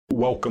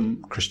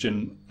Welcome,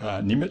 Christian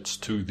Niemitz,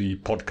 to the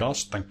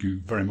podcast. Thank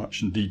you very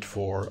much indeed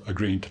for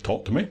agreeing to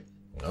talk to me.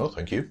 Oh,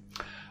 thank you.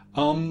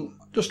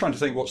 Just trying to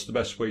think what's the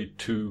best way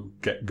to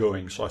get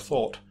going. So I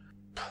thought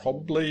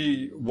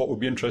probably what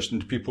would be interesting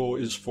to people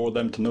is for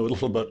them to know a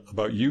little bit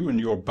about you and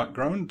your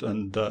background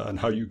and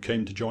how you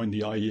came to join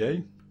the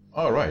IEA.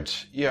 All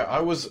right. Yeah,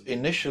 I was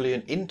initially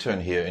an intern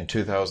here in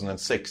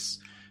 2006.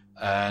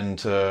 And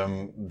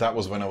that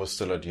was when I was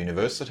still at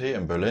university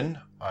in Berlin.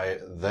 I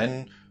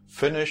then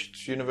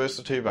finished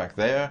university back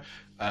there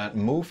and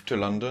moved to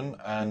London,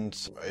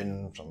 and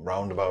in some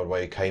roundabout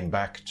way came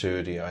back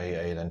to the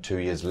IEA then 2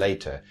 years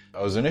later.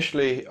 I was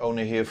initially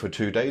only here for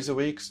 2 days a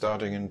week,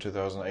 starting in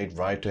 2008,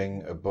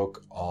 writing a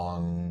book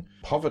on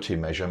poverty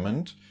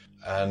measurement.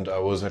 And I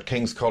was at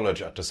King's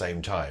College at the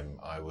same time.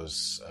 I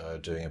was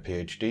doing a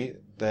PhD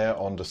there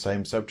on the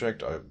same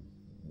subject. I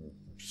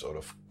sort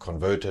of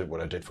converted what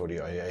I did for the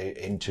IEA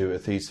into a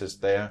thesis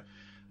there,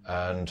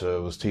 and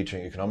was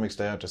teaching economics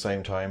there at the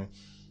same time.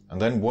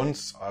 And then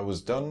once I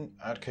was done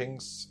at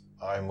King's,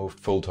 I moved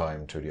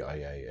full-time to the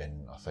IEA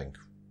in, I think,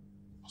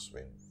 must have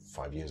been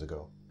 5 years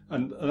ago.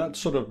 And that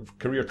sort of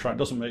career track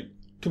doesn't make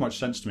too much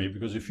sense to me,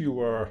 because if you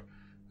were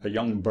a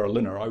young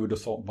Berliner, I would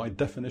have thought by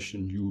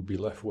definition you would be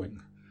left-wing.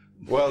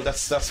 Well,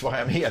 that's why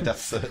I'm here.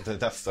 That's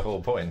the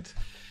whole point.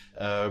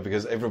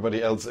 Because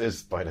everybody else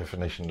is by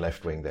definition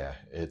left-wing there.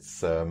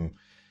 It's,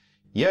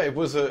 it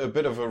was a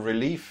bit of a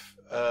relief,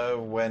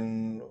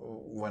 when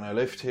I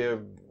lived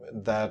here,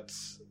 that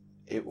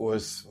it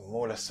was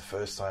more or less the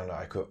first time that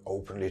I could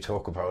openly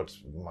talk about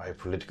my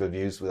political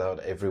views without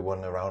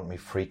everyone around me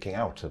freaking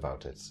out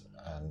about it.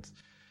 And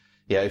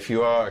yeah, if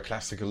you are a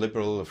classical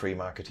liberal, a free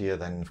marketeer,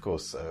 then of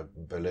course,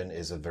 Berlin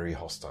is a very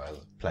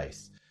hostile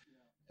place.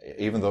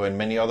 Even though in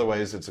many other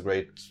ways it's a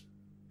great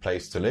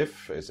place to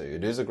live,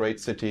 it is a great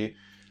city,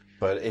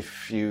 but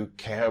if you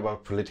care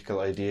about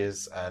political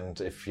ideas and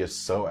if you're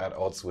so at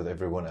odds with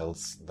everyone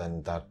else,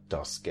 then that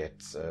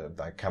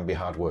can be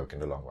hard work in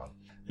the long run.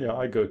 Yeah,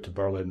 I go to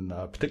Berlin,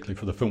 particularly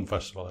for the film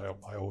festival.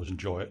 I always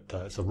enjoy it.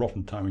 It's a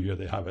rotten time of year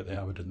they have it. They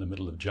have it in the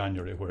middle of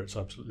January where it's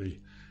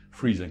absolutely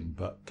freezing.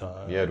 But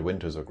the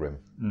winters are grim.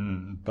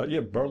 But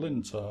yeah,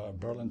 Berlin's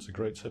a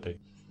great city.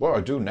 Well,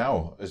 I do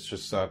now. It's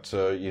just that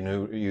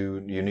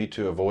you need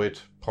to avoid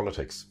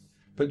politics.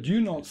 But do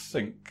you not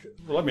think?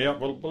 Let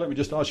me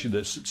just ask you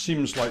this. It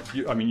seems like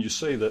you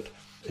say that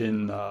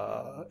in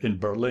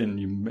Berlin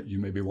you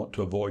maybe want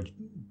to avoid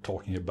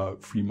talking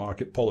about free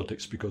market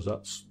politics because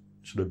that's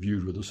sort of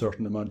viewed with a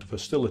certain amount of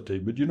hostility.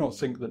 But do you not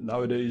think that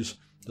nowadays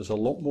there's a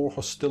lot more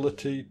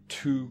hostility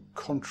to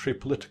contrary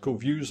political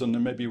views than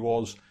there maybe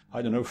was,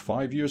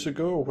 5 years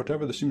ago or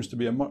whatever? There seems to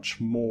be a much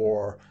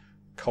more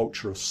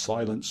culture of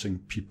silencing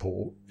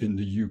people in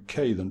the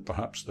UK than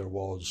perhaps there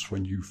was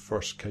when you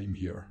first came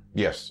here.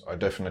 Yes, I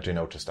definitely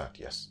noticed that.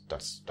 Yes,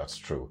 that's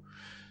true.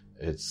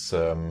 It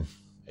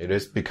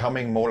is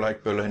becoming more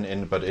like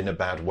Berlin, but in a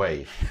bad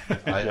way.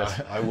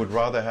 Yes. I would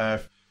rather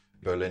have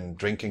Berlin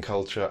drinking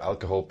culture,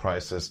 alcohol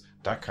prices,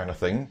 that kind of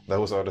thing.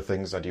 Those are the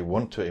things that you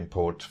want to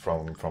import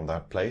from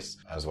that place,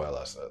 as well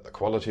as the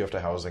quality of the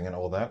housing and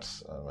all that,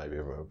 maybe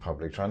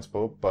public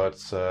transport. But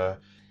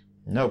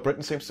no,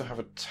 Britain seems to have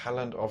a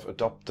talent of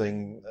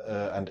adopting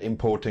and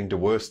importing the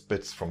worst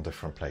bits from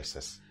different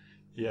places.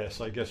 Yes,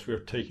 I guess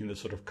we're taking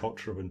this sort of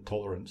culture of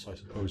intolerance. I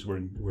suppose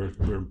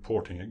we're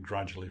importing it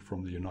gradually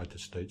from the United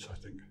States, I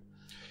think.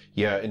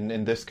 Yeah,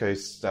 in this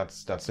case,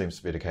 that seems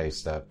to be the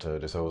case, that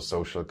this whole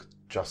social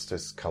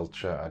justice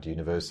culture at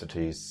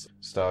universities,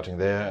 starting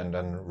there and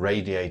then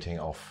radiating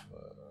off,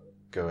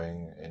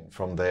 going in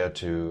from there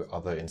to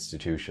other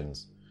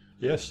institutions.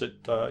 Yes,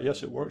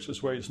 it works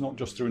this way. It's not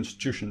just through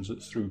institutions;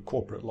 it's through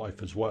corporate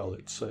life as well.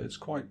 It's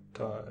quite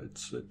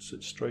it's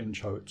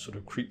strange how it sort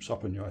of creeps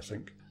up on you, I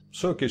think.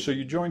 So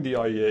you joined the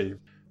IEA.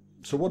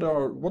 So what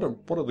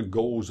are the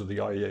goals of the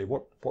IEA?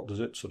 What does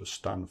it sort of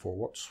stand for?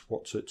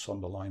 What's its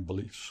underlying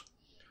beliefs?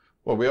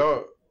 Well, we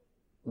are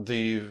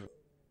the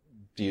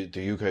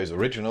UK's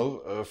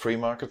original free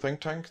market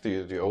think tank,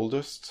 the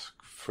oldest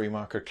free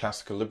market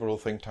classical liberal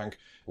think tank.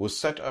 It was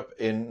set up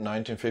in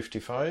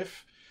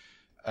 1955,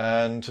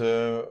 and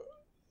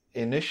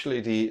initially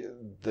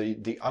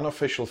the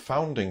unofficial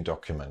founding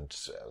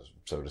document,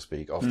 so to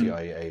speak, of the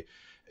IEA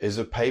is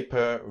a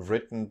paper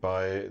written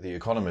by the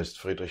economist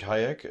Friedrich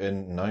Hayek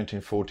in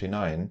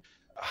 1949.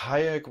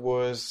 Hayek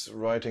was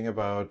writing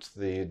about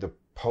the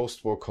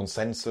post-war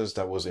consensus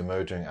that was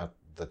emerging at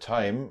the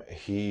time.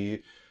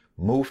 He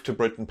moved to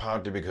Britain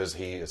partly because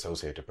he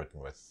associated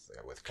Britain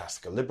with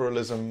classical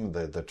liberalism,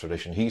 the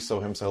tradition he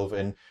saw himself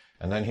in,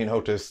 and then he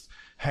noticed,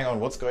 hang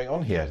on, what's going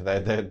on here?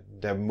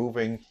 They're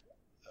moving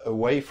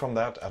away from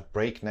that at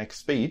breakneck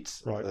speed.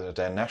 Right.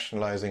 They're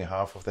nationalizing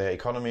half of their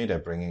economy. They're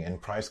bringing in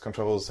price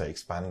controls. They're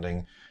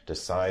expanding the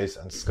size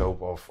and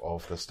scope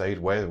of the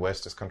state.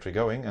 Where's this country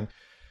going? And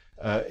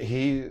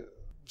he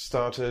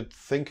started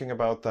thinking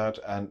about that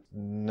and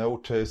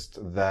noticed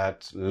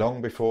that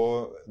long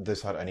before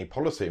this had any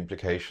policy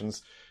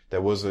implications,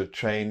 there was a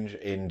change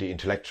in the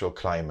intellectual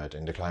climate,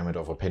 in the climate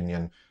of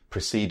opinion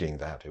preceding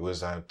that. It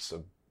was at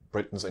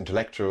Britain's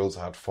intellectuals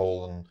had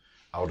fallen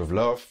out of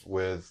love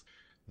with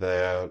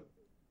their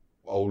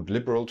old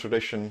liberal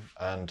tradition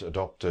and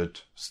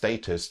adopted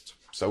statist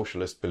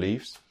socialist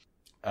beliefs.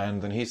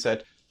 And then he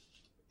said,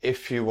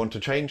 if you want to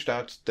change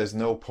that, there's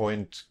no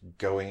point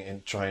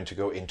trying to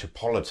go into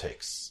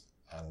politics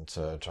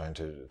and trying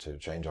to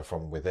change it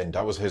from within.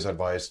 That was his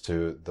advice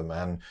to the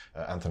man,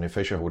 Anthony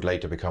Fisher, who would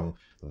later become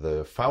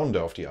the founder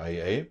of the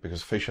IEA,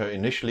 because Fisher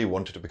initially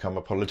wanted to become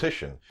a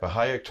politician. But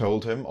Hayek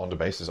told him, on the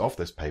basis of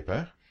this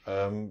paper,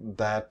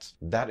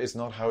 that is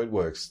not how it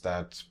works,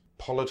 that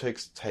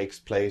politics takes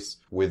place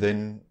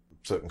within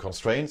certain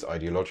constraints,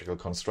 ideological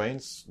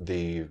constraints,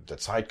 the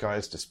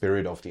zeitgeist, the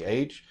spirit of the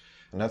age.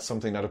 And that's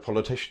something that a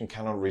politician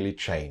cannot really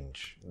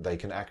change. They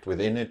can act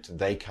within it.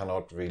 They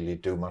cannot really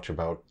do much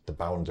about the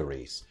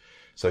boundaries.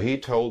 So he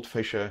told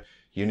Fisher,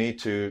 you need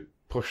to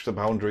push the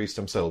boundaries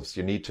themselves.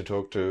 You need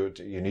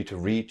to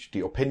reach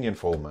the opinion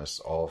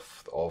formers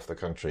of the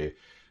country,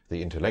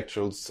 the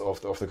intellectuals of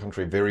the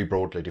country, very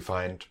broadly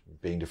defined,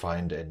 being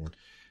defined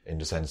in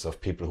the sense of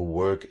people who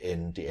work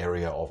in the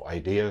area of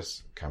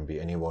ideas, can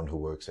be anyone who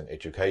works in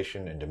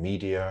education, in the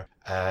media,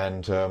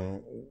 and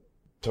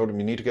told him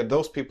you need to get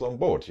those people on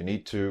board. You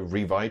need to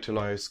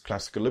revitalize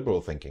classical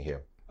liberal thinking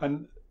here.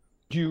 And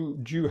do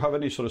you have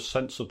any sort of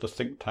sense of the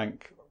think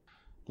tank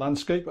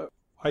landscape?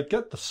 I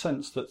get the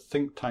sense that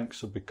think tanks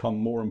have become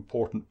more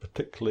important,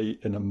 particularly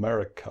in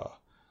America,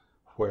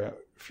 where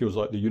it feels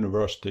like the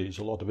universities,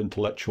 a lot of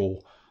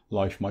intellectual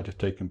life might have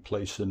taken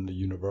place in the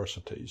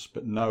universities,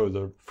 but now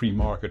the free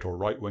market or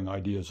right-wing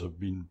ideas have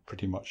been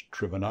pretty much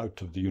driven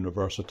out of the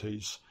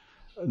universities.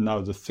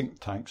 Now the think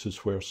tanks is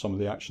where some of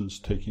the action's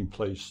taking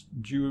place.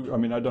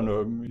 I don't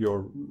know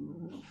your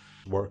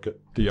work at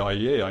the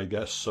IEA, I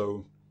guess,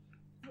 so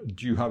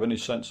do you have any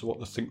sense of what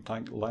the think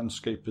tank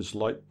landscape is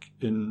like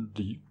in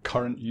the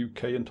current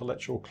UK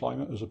intellectual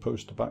climate as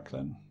opposed to back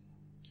then?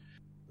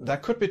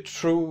 That could be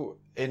true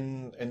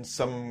in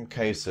some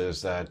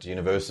cases, that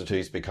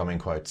universities becoming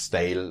quite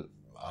stale,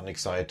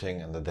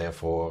 unexciting, and that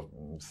therefore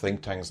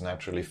think tanks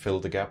naturally fill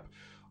the gap.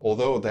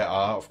 Although there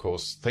are, of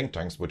course, think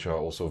tanks which are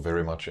also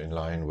very much in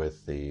line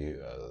with the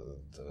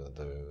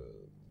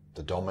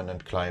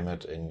dominant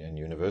climate in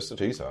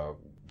universities. Are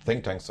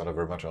think tanks that are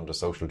very much on the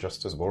social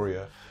justice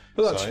warrior.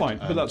 But that's side. fine.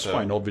 But that's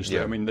fine. Obviously,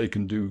 yeah. I mean, they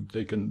can do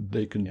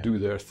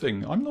their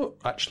thing. I'm not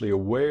actually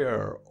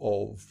aware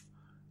of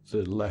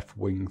the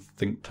left-wing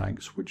think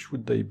tanks. Which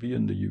would they be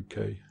in the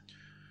UK?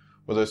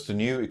 Well, there's the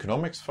New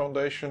Economics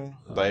Foundation.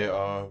 They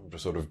are the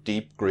sort of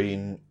deep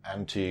green,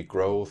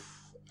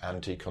 anti-growth,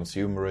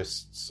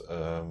 anti-consumerists,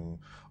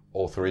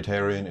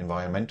 authoritarian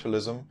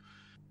environmentalism.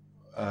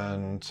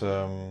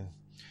 And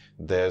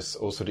there's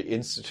also the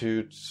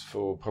Institute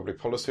for Public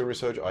Policy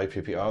Research,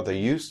 IPPR. They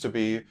used to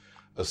be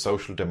a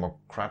social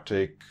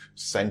democratic,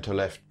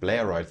 center-left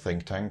Blairite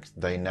think tank.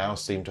 They now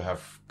seem to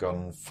have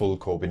gone full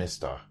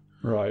Corbynista.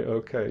 Right,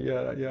 okay,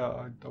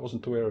 yeah, I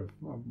wasn't aware of...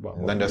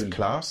 And then there's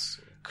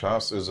CLAS.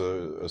 CLAS is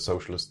a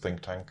socialist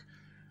think tank.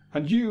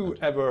 And do you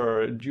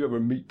ever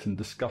meet and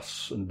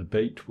discuss and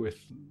debate with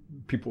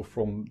people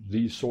from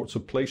these sorts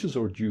of places,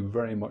 or do you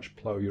very much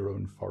plough your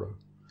own furrow?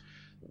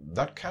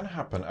 That can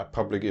happen at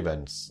public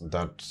events.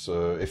 That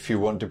if you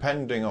want,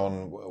 depending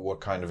on what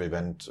kind of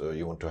event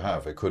you want to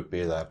have, it could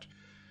be that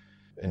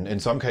in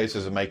some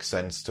cases it makes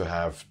sense to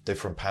have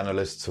different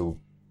panelists who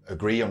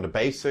agree on the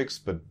basics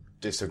but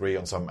disagree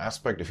on some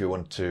aspect. If you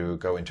want to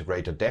go into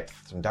greater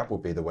depth, then that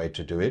would be the way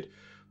to do it.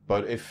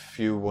 But if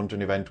you want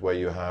an event where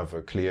you have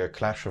a clear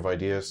clash of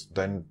ideas,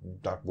 then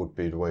that would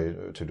be the way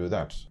to do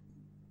that.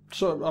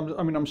 So,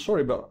 I'm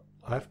sorry, but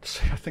I have to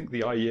say, I think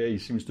the IEA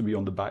seems to be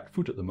on the back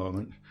foot at the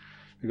moment,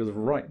 because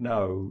right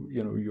now,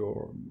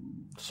 your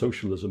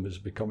socialism is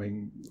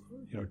becoming,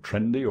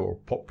 trendy or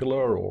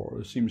popular,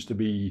 or seems to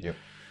be, Yep.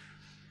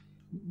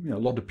 A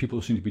lot of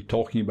people seem to be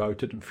talking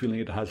about it and feeling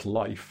it has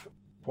life.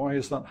 Why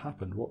has that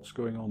happened? What's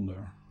going on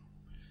there?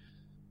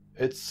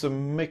 It's a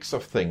mix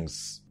of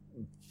things.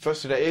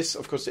 Firstly, there is,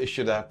 of course, the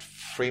issue that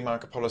free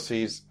market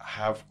policies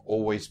have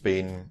always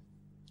been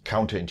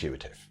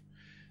counterintuitive.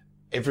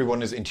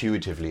 Everyone is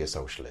intuitively a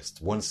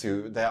socialist.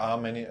 There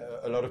are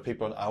a lot of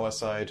people on our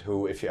side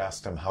who, if you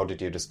ask them, how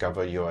did you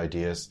discover your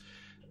ideas?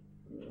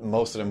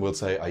 Most of them will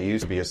say, I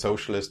used to be a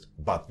socialist,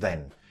 but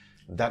then.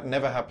 That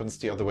never happens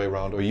the other way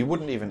around. Or you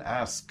wouldn't even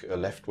ask a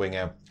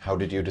left-winger, how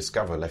did you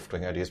discover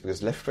left-wing ideas?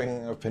 Because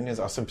left-wing opinions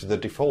are simply the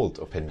default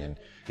opinion.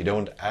 You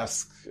don't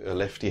ask a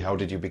lefty, how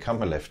did you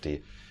become a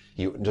lefty?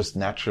 You just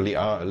naturally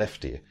are a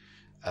lefty.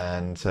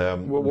 And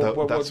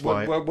that's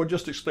why... Well,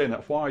 just explain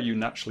that. Why are you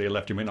naturally a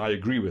lefty? I mean, I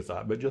agree with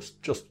that, but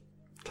just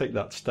take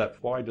that step.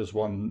 Why does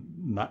one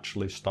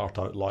naturally start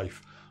out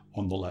life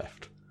on the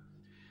left?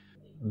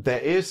 There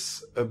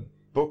is a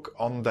book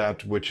on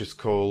that which is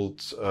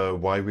called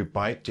Why We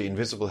Bite the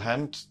Invisible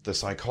Hand, The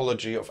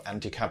Psychology of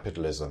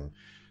Anti-Capitalism.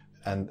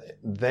 And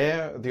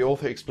there the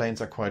author explains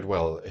that quite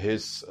well.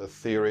 His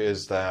theory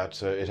is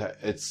that it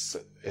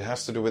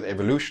has to do with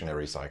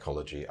evolutionary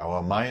psychology.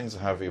 Our minds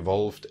have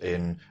evolved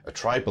in a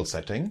tribal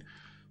setting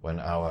when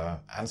our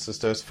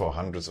ancestors for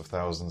hundreds of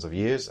thousands of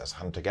years as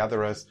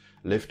hunter-gatherers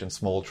lived in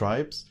small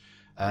tribes,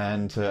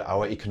 and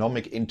our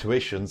economic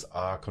intuitions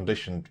are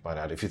conditioned by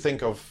that. If you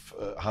think of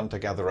a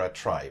hunter-gatherer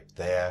tribe,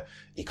 their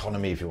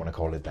economy, if you want to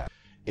call it that,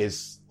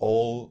 is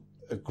all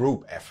a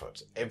group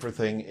effort.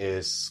 Everything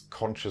is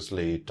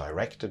consciously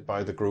directed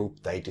by the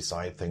group. They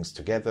decide things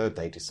together.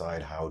 They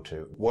decide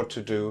what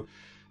to do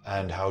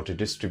and how to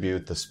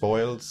distribute the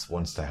spoils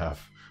once they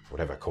have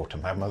whatever, caught a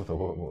mammoth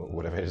or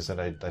whatever it is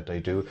that they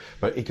do.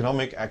 But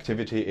economic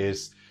activity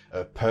is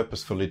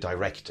purposefully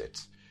directed.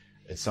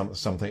 It's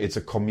something. It's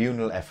a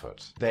communal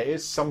effort. There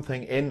is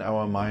something in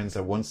our minds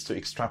that wants to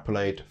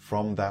extrapolate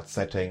from that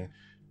setting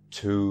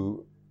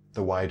to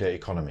the wider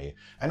economy,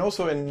 and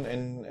also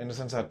in the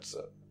sense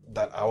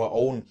that our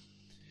own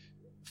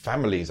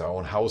families, our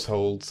own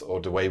households, or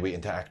the way we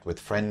interact with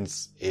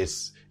friends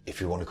is, if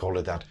you want to call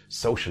it that,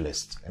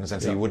 socialist, in the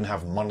sense that you wouldn't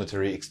have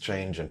monetary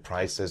exchange and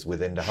prices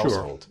within the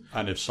household.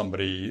 And if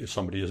somebody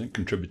isn't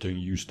contributing,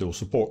 you still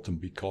support them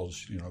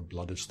because,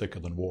 blood is thicker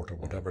than water,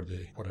 whatever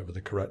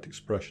the correct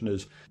expression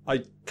is.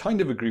 I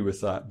kind of agree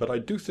with that, but I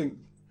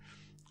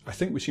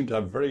think we seem to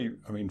have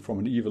from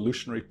an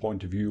evolutionary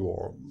point of view,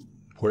 or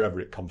wherever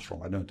it comes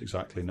from, I don't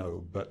exactly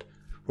know, but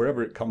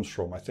wherever it comes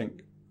from, I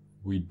think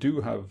we do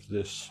have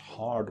this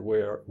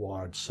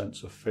hardwired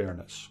sense of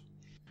fairness.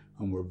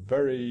 And we're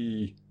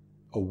very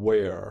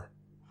aware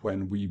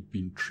when we've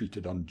been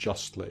treated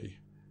unjustly,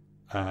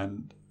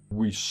 and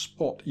we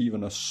spot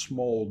even a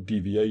small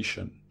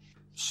deviation.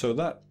 So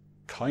that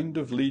kind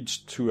of leads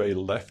to a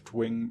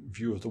left-wing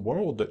view of the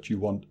world, that you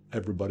want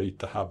everybody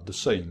to have the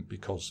same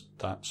because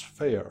that's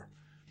fair.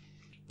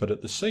 But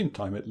at the same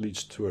time, it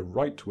leads to a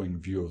right-wing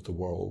view of the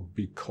world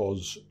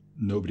because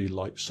nobody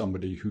likes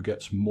somebody who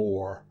gets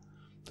more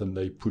than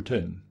they put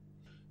in.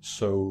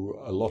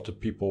 So a lot of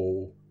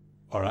people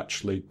are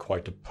actually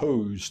quite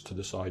opposed to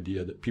this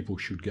idea that people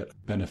should get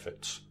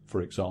benefits,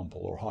 for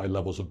example, or high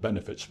levels of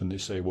benefits, when they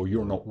say, well,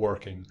 you're not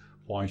working,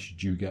 why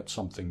should you get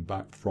something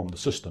back from the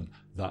system?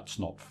 That's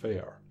not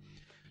fair.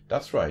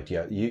 That's right,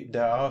 yeah.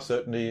 There are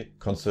certainly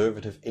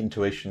conservative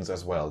intuitions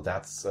as well.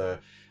 That's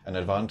an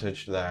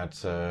advantage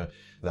that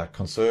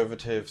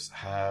conservatives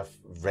have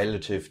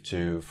relative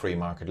to free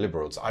market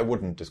liberals. I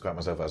wouldn't describe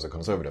myself as a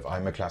conservative.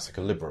 I'm a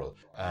classical liberal.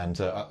 And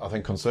I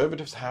think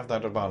conservatives have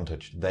that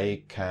advantage.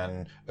 They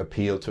can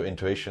appeal to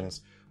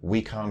intuitions.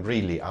 We can't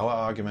really. Our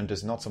argument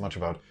is not so much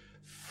about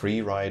free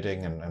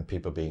riding and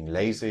people being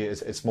lazy.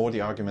 It's more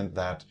the argument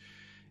that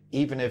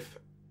even if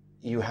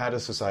you had a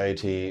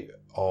society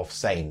of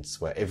saints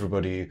where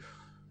everybody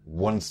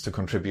wants to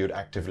contribute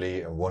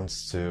actively and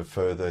wants to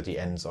further the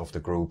ends of the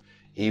group,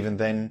 even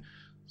then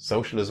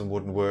socialism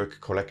wouldn't work,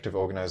 collective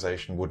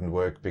organization wouldn't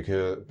work,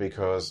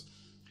 because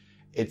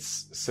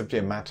it's simply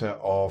a matter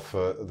of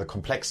the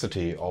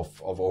complexity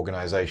of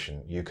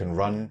organization. You can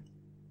run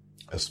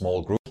a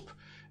small group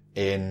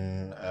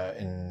in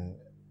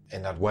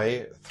that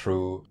way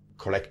through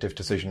collective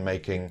decision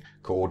making,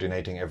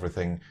 coordinating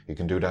everything. You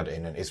can do that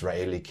in an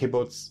Israeli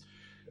kibbutz,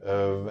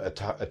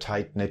 a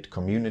tight-knit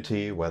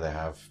community where they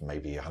have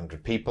maybe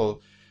 100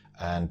 people,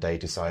 and they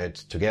decide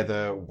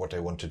together what they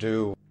want to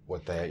do,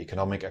 what their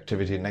economic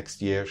activity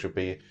next year should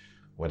be,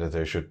 whether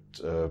they should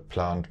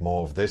plant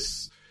more of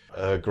this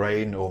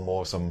grain or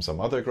more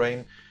some other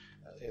grain.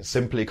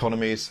 Simple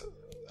economies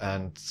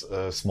and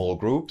small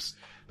groups.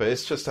 But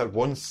it's just that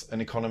once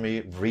an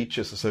economy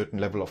reaches a certain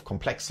level of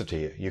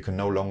complexity, you can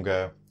no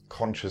longer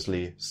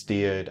consciously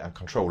steer it and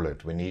control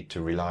it. We need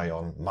to rely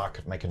on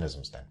market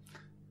mechanisms then.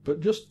 But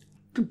just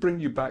to bring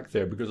you back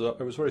there, because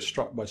I was very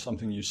struck by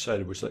something you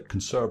said, was that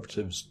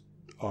conservatives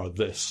are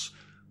this,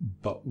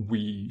 but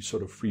we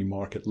sort of free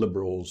market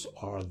liberals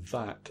are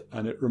that.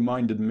 And it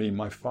reminded me,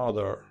 my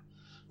father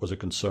was a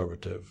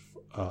conservative,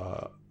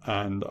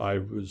 and I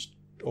was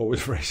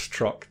always very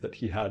struck that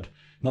he had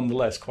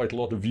nonetheless quite a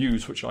lot of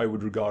views which I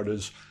would regard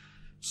as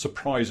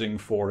surprising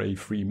for a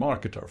free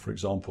marketer. For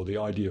example, the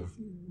idea of,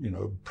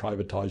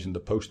 privatizing the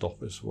post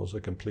office was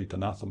a complete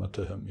anathema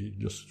to him. He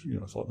just,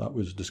 thought that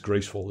was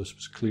disgraceful. This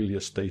was clearly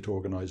a state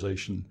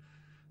organization.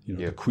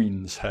 The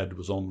Queen's head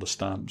was on the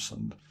stamps,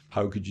 and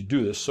how could you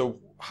do this? So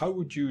how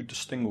would you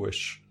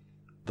distinguish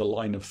the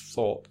line of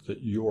thought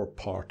that you're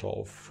part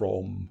of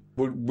from...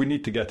 We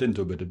need to get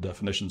into a bit of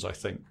definitions, I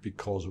think,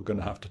 because we're going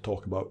to have to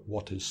talk about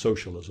what is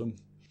socialism.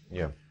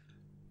 Yeah.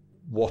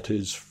 What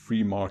is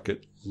free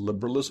market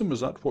liberalism? Is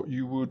that what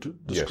you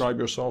would describe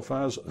yourself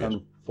as? Yes.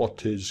 And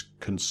what is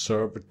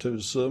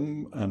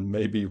conservatism? And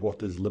maybe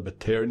what is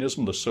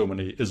libertarianism? There's so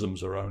many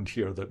isms around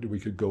here that we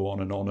could go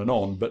on and on and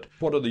on. But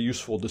what are the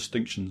useful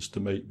distinctions to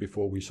make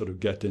before we sort of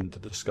get into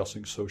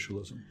discussing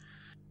socialism?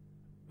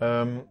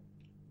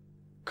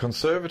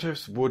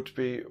 Conservatives would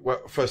be, well,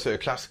 firstly, a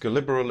classical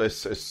liberal is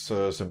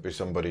simply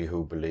somebody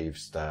who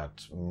believes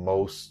that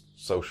most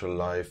social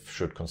life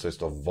should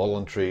consist of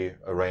voluntary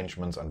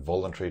arrangements and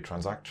voluntary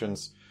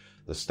transactions.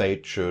 The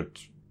state should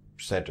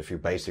set a few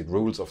basic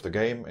rules of the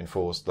game,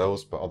 enforce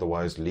those, but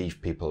otherwise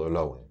leave people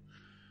alone.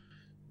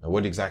 Now,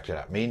 what exactly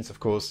that means, of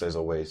course, there's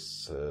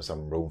always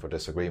some room for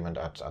disagreement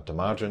at the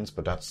margins,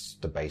 but that's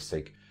the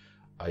basic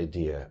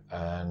idea.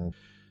 And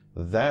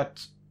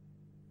that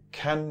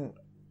can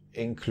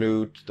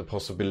include the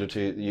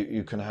possibility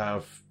you can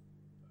have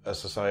a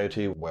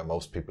society where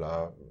most people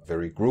are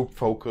very group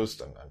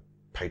focused and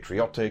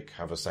patriotic,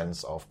 have a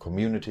sense of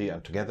community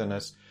and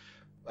togetherness.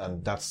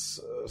 And that's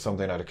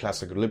something that a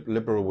classical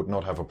liberal would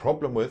not have a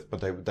problem with,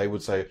 but they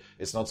would say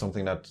it's not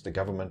something that the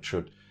government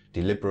should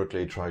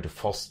deliberately try to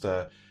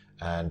foster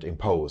and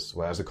impose.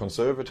 Whereas a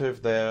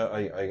conservative there,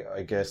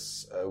 I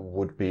guess,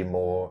 would be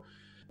more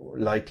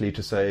likely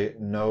to say,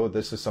 no,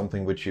 this is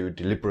something which you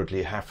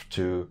deliberately have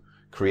to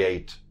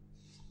create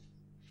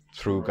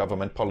through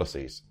government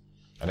policies.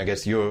 And I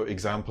guess your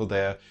example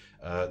there,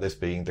 this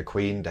being the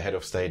Queen, the head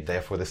of state,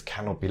 therefore this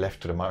cannot be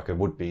left to the market,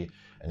 would be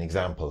an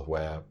example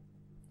where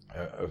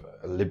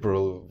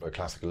a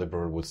classical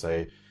liberal would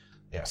say,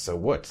 yeah, so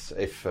what?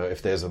 If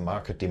there's a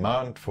market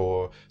demand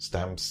for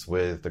stamps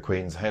with the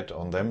Queen's head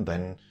on them,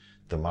 then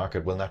the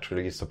market will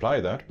naturally supply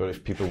that. But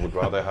if people would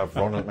rather have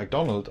Ronald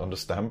McDonald on the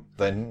stamp,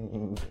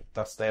 then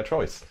that's their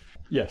choice.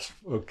 Yes,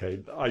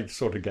 okay, I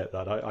sort of get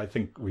that. I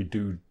think we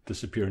do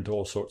disappear into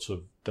all sorts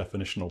of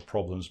definitional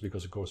problems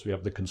because, of course, we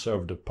have the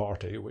Conservative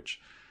Party,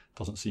 which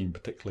doesn't seem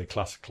particularly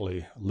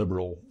classically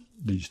liberal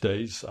these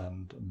days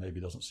and maybe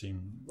doesn't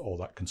seem all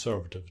that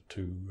conservative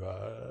to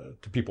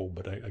people.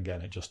 But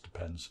again, it just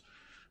depends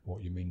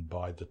what you mean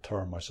by the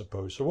term, I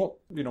suppose. So what,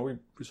 we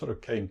sort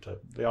of came to,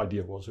 the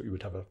idea was that we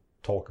would have a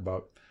talk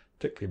about,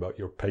 particularly about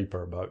your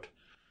paper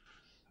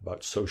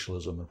about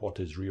socialism and what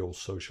is real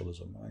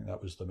socialism. I think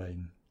that was the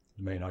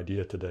main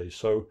idea today.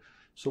 So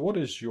what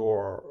is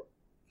your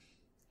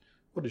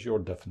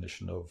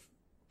definition of,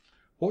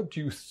 what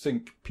do you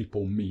think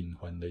people mean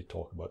when they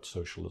talk about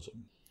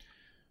socialism?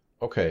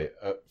 Okay,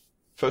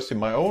 firstly,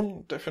 my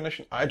own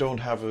definition, I don't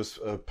have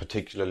a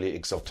particularly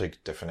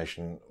exotic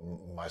definition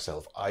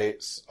myself. I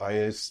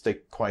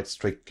stick quite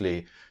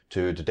strictly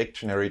to the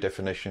dictionary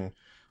definition,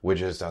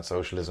 which is that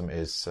socialism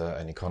is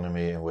an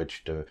economy in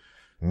which the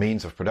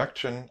means of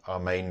production are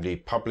mainly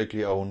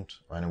publicly owned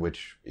and in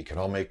which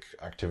economic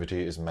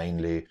activity is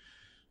mainly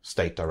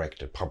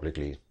state-directed,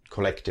 publicly,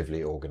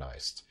 collectively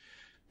organized.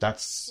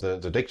 That's the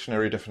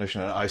dictionary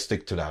definition, and I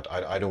stick to that.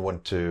 I don't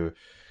want to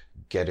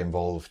get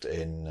involved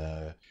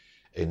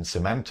in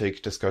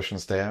semantic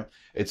discussions there.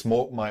 It's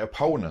more my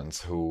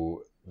opponents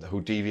who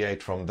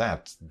deviate from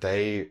that.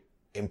 They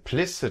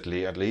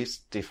implicitly, at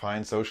least,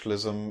 define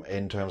socialism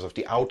in terms of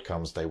the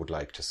outcomes they would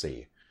like to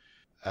see.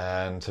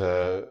 And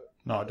no,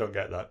 I don't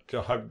get that.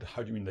 How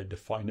do you mean they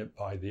define it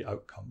by the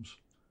outcomes?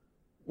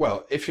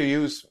 Well, if you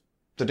use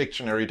the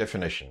dictionary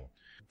definition,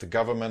 the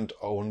government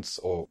owns,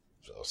 or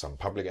some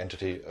public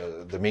entity,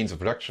 the means of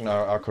production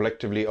are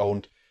collectively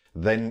owned,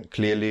 then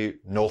clearly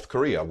North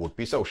Korea would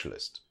be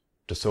socialist.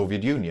 The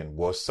Soviet Union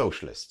was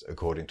socialist,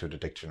 according to the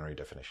dictionary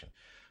definition.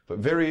 But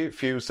very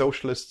few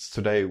socialists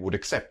today would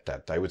accept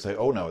that. They would say,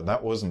 oh no,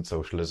 that wasn't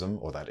socialism,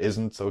 or that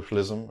isn't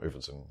socialism, if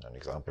it's an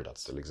example that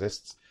still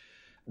exists.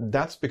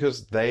 That's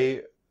because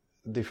they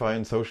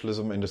define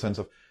socialism in the sense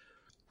of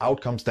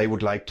outcomes they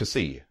would like to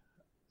see.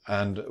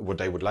 And what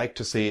they would like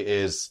to see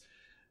is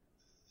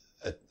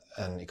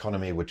an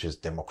economy which is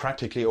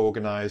democratically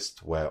organized,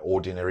 where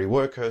ordinary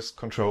workers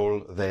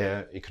control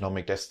their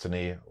economic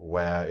destiny,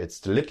 where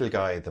it's the little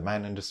guy, the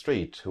man in the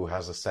street, who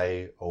has a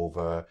say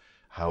over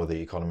how the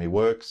economy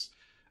works.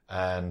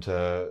 And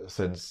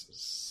since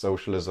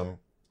socialism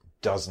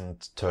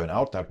doesn't turn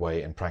out that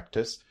way in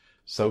practice,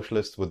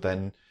 socialists would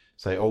then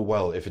say, oh,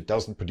 well, if it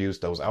doesn't produce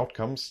those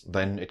outcomes,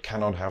 then it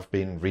cannot have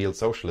been real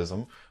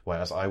socialism.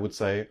 Whereas I would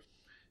say,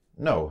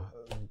 no,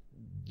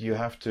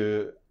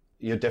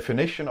 your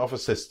definition of a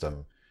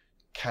system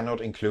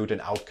cannot include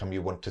an outcome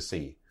you want to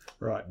see.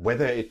 Right.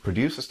 Whether it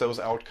produces those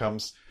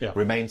outcomes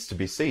remains to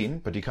be seen,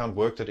 but you can't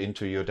work that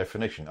into your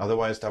definition.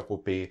 Otherwise, that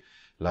would be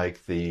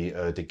like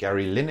the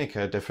Gary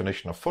Lineker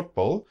definition of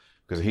football,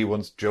 because he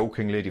once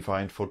jokingly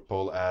defined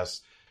football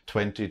as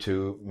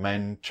 22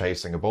 men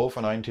chasing a ball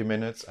for 90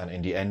 minutes, and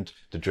in the end,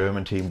 the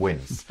German team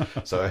wins.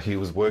 So he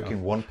was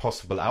working one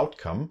possible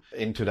outcome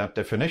into that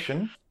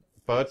definition.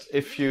 But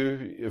if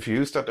you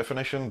use that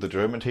definition, the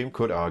German team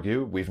could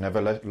argue we've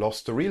never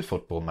lost a real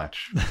football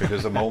match,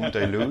 because the moment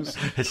they lose,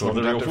 from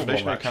that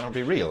definition, it cannot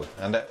be real.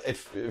 And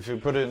if you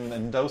put it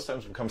in those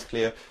terms, it becomes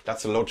clear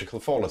that's a logical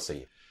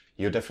fallacy.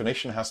 Your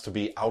definition has to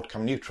be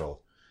outcome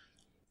neutral.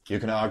 You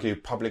can argue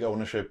public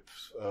ownership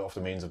of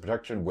the means of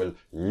production will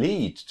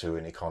lead to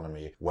an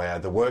economy where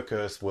the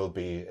workers will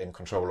be in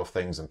control of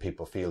things and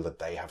people feel that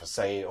they have a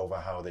say over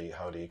how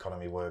the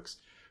economy works.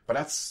 But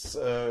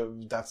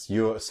that's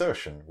your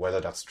assertion. Whether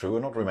that's true or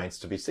not remains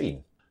to be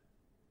seen.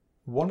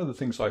 One of the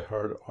things I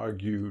heard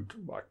argued,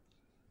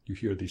 you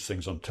hear these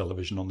things on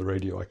television, on the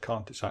radio, I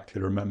can't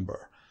exactly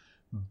remember,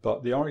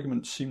 but the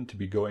argument seemed to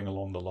be going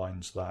along the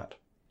lines that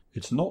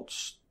it's not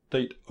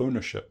state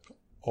ownership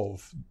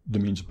of the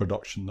means of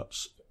production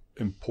that's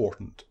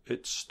important,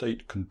 it's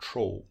state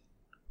control.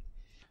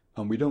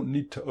 And we don't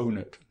need to own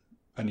it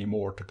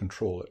anymore to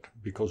control it,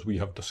 because we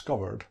have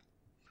discovered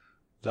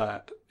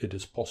that it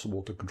is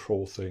possible to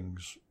control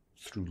things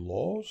through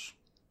laws,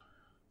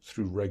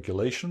 through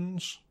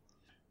regulations,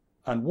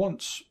 and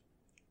once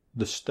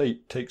the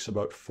state takes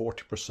about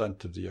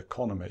 40% of the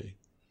economy,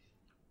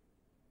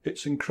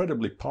 it's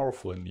incredibly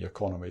powerful in the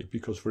economy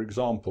because, for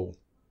example,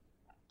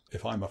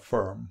 if I'm a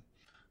firm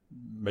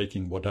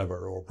making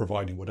whatever or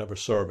providing whatever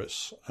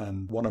service,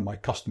 and one of my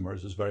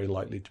customers is very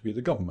likely to be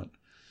the government,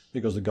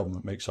 because the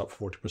government makes up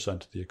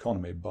 40% of the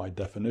economy by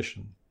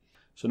definition.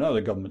 So now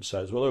the government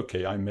says, well,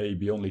 okay, I may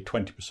be only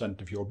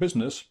 20% of your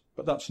business,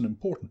 but that's an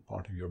important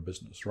part of your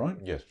business, right?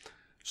 Yes.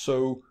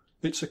 So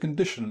it's a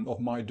condition of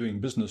my doing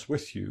business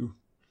with you,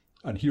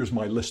 and here's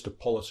my list of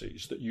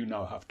policies that you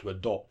now have to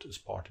adopt as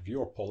part of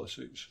your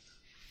policies.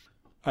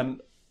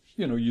 And,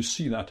 you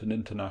see that in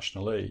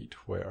international aid,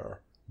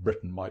 where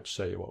Britain might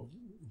say, well,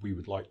 we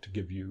would like to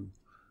give you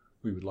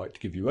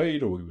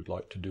aid, or we would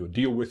like to do a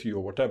deal with you,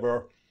 or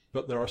whatever.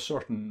 But there are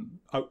certain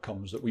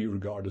outcomes that we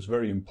regard as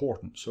very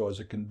important. So as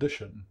a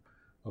condition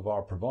of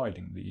our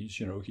providing these,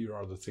 here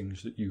are the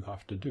things that you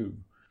have to do.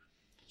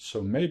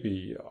 So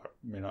maybe,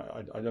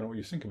 I don't know what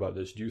you think about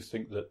this. Do you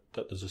think that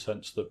there's a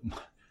sense that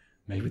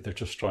maybe they're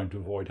just trying to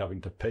avoid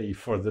having to pay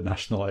for the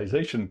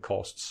nationalization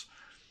costs?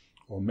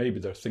 Or maybe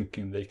they're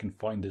thinking they can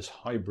find this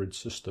hybrid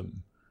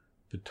system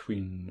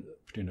between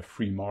a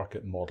free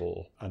market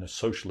model and a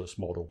socialist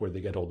model where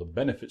they get all the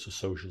benefits of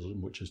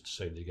socialism, which is to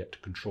say they get to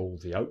control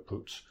the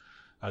outputs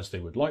as they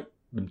would like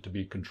them to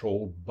be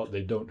controlled, but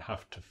they don't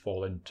have to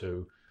fall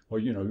into,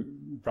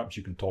 perhaps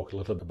you can talk a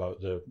little bit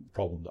about the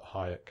problem that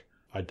Hayek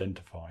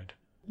identified.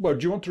 Well,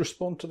 do you want to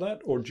respond to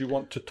that, or do you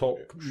want to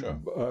talk? Sure.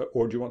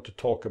 Or do you want to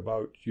talk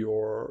about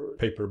your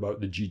paper about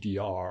the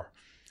GDR,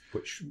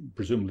 which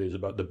presumably is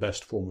about the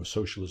best form of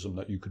socialism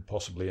that you could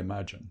possibly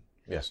imagine?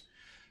 Yes.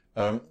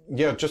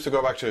 Just to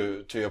go back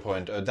to your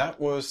point,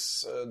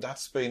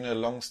 that's been a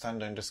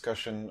long-standing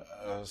discussion.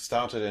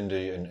 Started in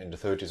the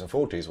 30s and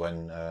 40s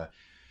when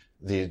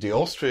the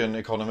Austrian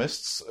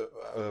economists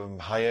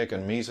Hayek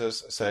and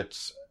Mises said,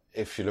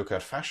 if you look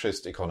at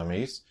fascist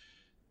economies,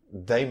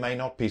 they may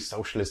not be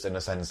socialist in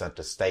the sense that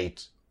the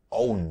state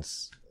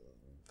owns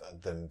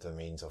the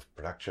means of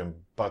production,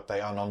 but they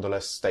are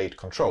nonetheless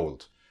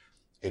state-controlled.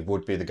 It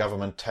would be the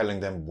government telling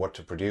them what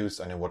to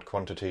produce and in what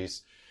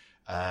quantities.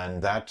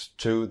 And that,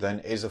 too, then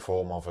is a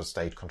form of a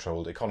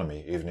state-controlled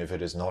economy, even if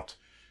it is not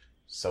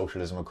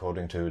socialism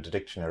according to the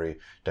dictionary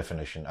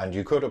definition. And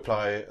you could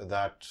apply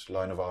that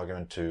line of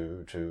argument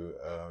to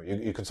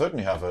you can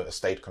certainly have a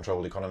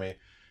state-controlled economy,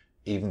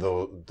 even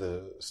though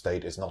the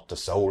state is not the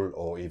sole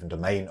or even the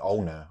main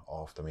owner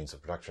of the means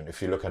of production.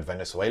 If you look at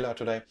Venezuela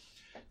today,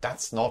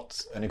 that's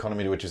not an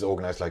economy which is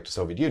organized like the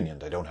Soviet Union.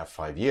 They don't have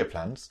 5-year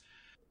plans.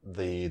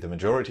 The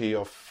majority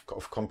of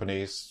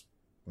companies,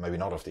 maybe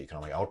not of the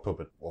economic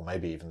output, or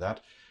maybe even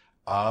that,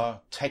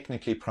 are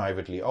technically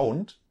privately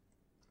owned.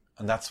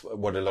 And that's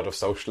what a lot of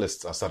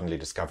socialists are suddenly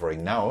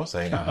discovering now,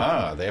 saying,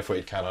 aha, therefore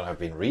it cannot have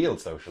been real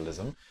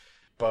socialism.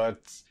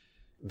 But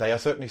they are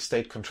certainly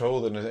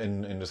state-controlled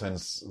in the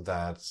sense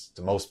that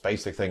the most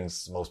basic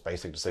things, most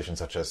basic decisions,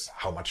 such as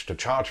how much to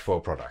charge for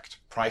a product,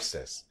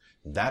 prices,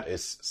 that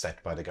is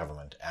set by the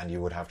government. And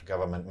you would have the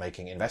government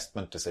making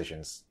investment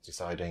decisions,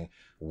 deciding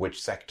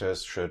which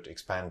sectors should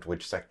expand,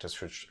 which sectors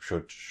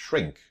should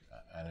shrink.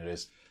 And it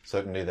is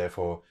certainly,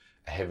 therefore,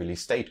 a heavily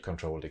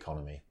state-controlled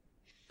economy.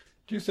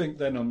 Do you think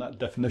then on that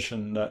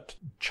definition that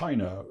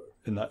China,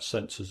 in that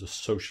sense, is a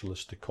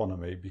socialist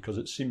economy? Because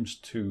it seems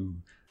to,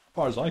 as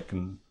far as I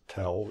can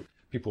tell,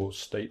 people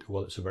state,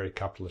 well, it's a very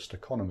capitalist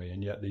economy,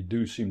 and yet they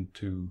do seem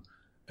to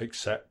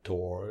accept,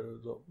 or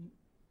it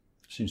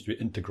seems to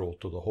be integral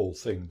to the whole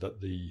thing, that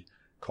the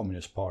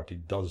Communist Party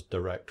does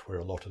direct where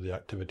a lot of the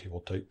activity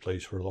will take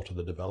place, where a lot of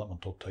the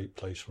development will take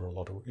place, where a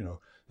lot of,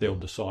 they'll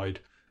decide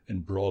in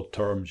broad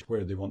terms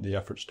where they want the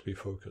efforts to be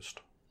focused.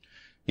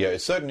 Yeah,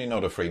 it's certainly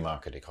not a free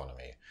market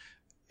economy.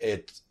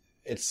 It's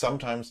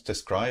sometimes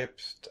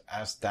described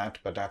as that,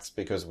 but that's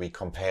because we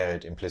compare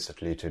it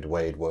implicitly to the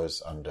way it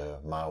was under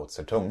Mao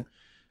Zedong.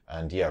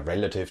 And yeah,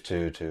 relative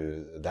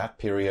to that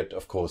period,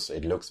 of course,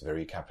 it looks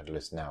very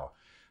capitalist now.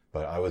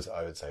 But I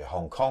would say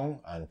Hong Kong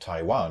and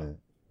Taiwan,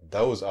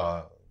 those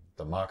are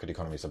the market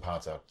economies, the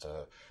parts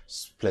that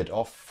split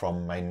off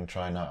from mainland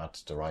China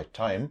at the right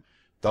time.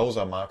 Those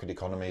are market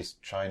economies.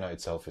 China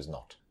itself is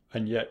not.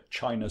 And yet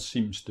China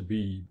seems to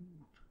be,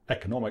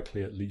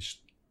 economically at least,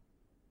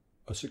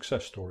 a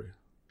success story.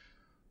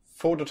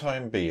 For the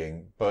time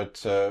being. But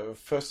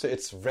first,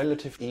 it's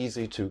relatively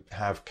easy to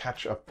have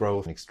catch-up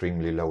growth at an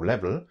extremely low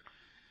level.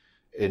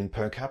 In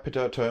per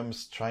capita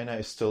terms, China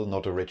is still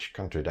not a rich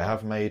country. They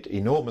have made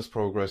enormous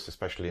progress,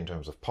 especially in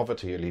terms of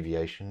poverty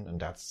alleviation, and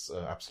that's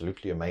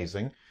absolutely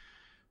amazing.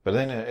 But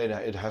then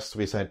it has to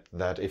be said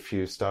that if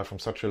you start from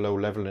such a low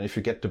level, and if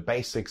you get the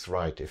basics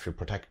right, if you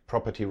protect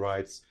property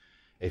rights,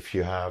 if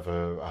you have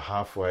a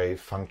halfway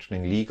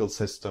functioning legal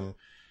system,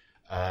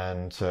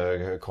 and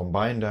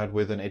combine that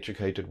with an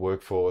educated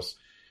workforce,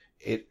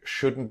 it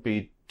shouldn't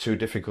be too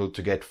difficult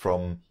to get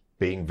from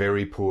being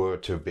very poor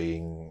to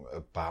being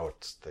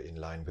about in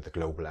line with the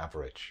global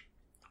average.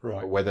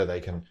 Right. Whether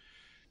they can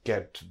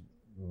get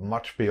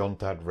much beyond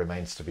that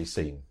remains to be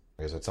seen.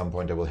 Because at some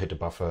point they will hit a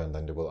buffer and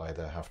then they will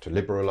either have to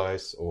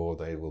liberalize or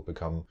they will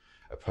become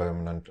a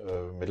permanent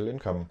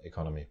middle-income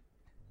economy.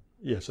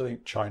 Yes, I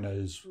think China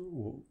is...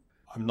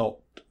 I'm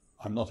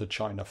not a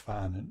China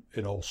fan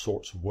in all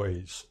sorts of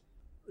ways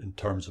in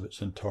terms of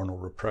its internal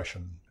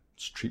repression,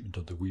 its treatment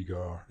of the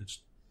Uyghur, its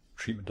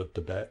treatment of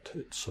Tibet,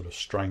 its sort of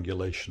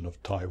strangulation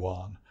of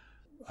Taiwan,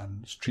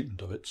 and its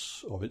treatment of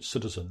its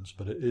citizens.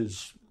 But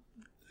it's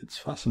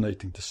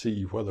fascinating to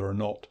see whether or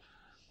not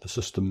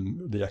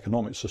the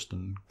economic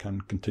system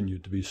can continue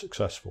to be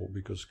successful,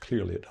 because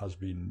clearly it has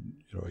been,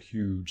 a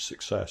huge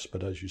success.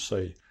 But as you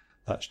say,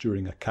 that's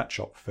during a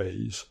catch-up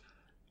phase.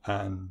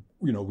 And,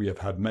 we have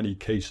had many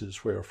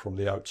cases where from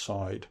the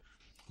outside,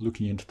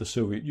 looking into the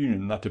Soviet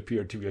Union, that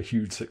appeared to be a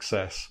huge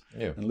success.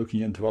 Yeah. And looking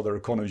into other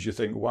economies, you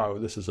think, wow,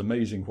 this is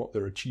amazing what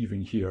they're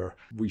achieving here.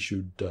 We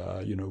should,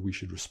 we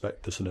should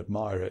respect this and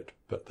admire it.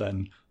 But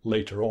then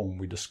later on,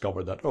 we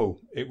discover that,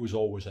 it was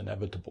always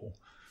inevitable.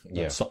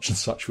 Yeah. Such and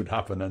such would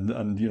happen,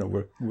 and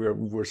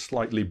we're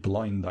slightly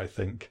blind, I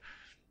think.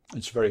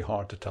 It's very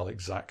hard to tell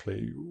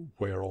exactly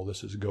where all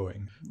this is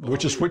going.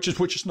 Which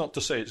is not to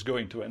say it's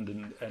going to end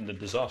in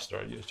disaster.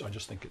 I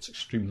just think it's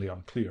extremely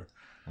unclear.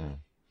 Mm.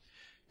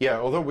 Yeah,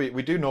 although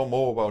we do know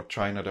more about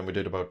China than we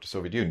did about the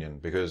Soviet Union,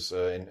 because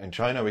in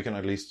China we can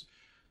at least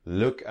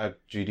look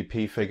at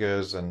GDP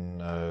figures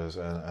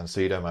and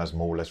see them as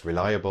more or less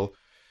reliable.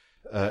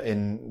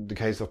 In the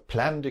case of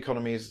planned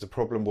economies, the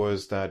problem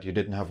was that you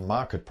didn't have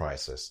market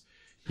prices.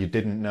 You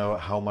didn't know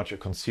how much a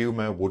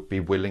consumer would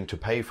be willing to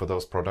pay for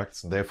those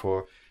products, and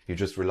therefore you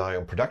just rely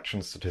on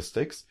production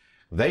statistics.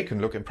 They can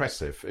look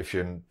impressive. If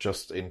you're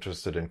just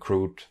interested in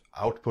crude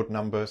output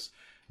numbers,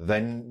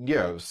 then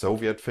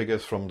Soviet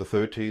figures from the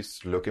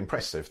 30s look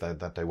impressive,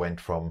 that they went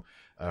from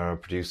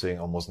producing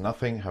almost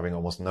nothing, having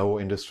almost no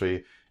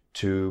industry,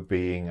 to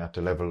being at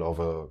the level of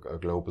a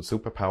global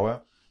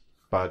superpower.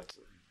 But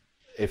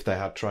if they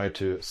had tried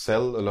to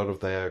sell a lot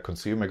of their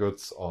consumer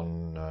goods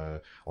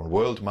on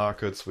world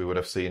markets, we would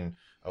have seen,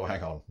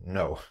 hang on,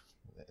 no.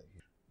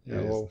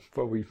 Yeah,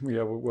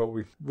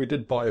 we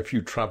did buy a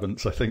few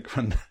Trabants, I think,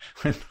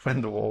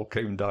 when the wall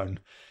came down,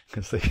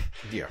 because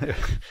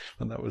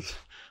and that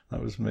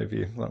was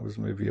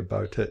maybe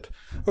about it.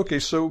 Okay,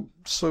 so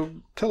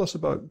tell us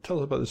about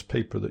this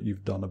paper that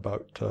you've done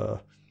about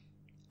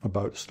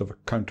sort of a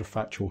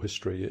counterfactual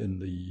history in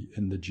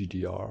the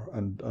GDR,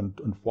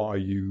 and why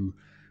you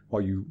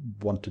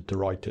wanted to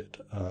write it,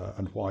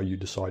 and why you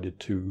decided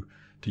to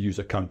use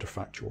a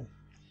counterfactual.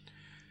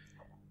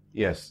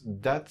 Yes,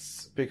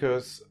 that's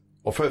because,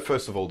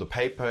 first of all, the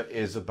paper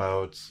is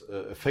about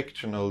a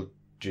fictional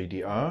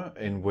GDR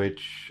in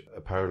which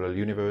a parallel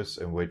universe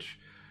in which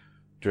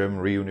German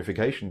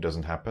reunification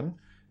doesn't happen.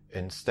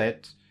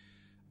 Instead,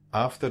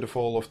 after the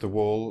fall of the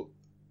wall,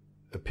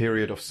 a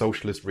period of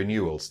socialist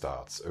renewal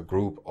starts. A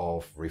group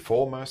of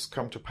reformers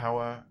come to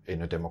power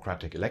in a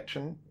democratic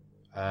election,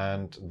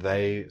 and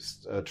they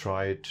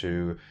try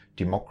to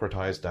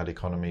democratize that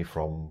economy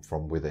from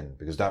within,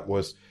 because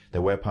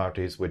there were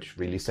parties which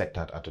really said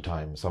that at the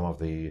time. Some of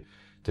the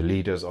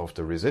leaders of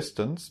the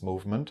resistance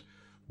movement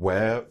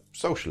were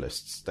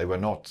socialists. They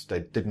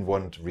didn't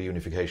want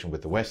reunification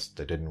with the West.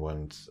 They didn't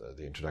want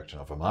the introduction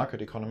of a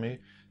market economy.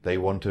 They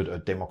wanted a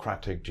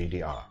democratic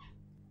GDR.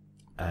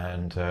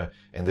 And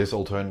in this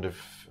alternative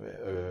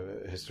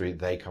history,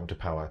 they come to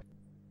power.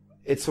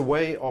 It's a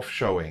way of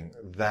showing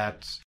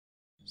that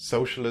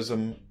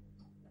socialism,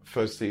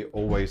 firstly,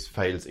 always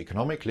fails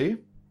economically,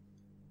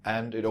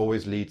 and it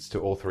always leads to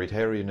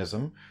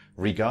authoritarianism,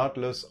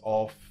 regardless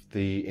of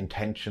the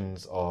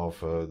intentions of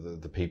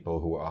the people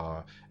who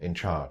are in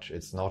charge.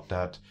 It's not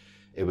that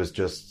it was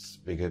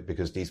just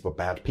because these were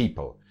bad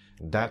people.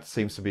 That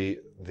seems to be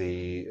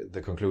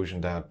the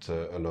conclusion that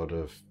a lot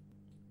of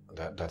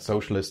that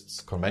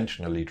socialists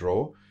conventionally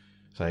draw,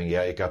 saying,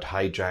 it got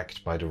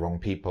hijacked by the wrong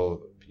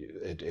people.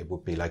 It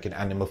would be like an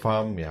Animal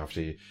Farm. You have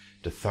the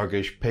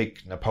thuggish pig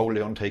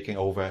Napoleon taking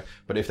over.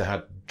 But if they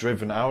had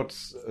driven out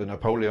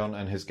Napoleon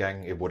and his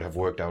gang, it would have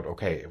worked out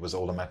okay. It was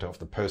all a matter of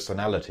the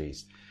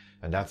personalities.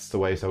 And that's the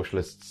way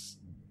socialists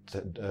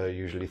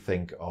usually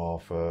think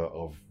of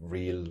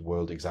real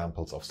world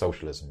examples of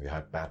socialism. You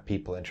had bad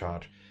people in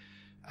charge.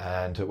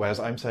 And whereas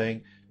I'm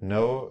saying,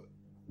 no,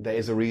 there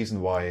is a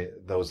reason why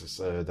those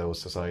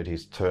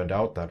societies turned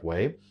out that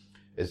way.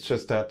 It's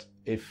just that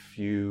if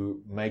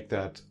you make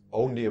that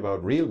only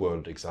about real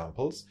world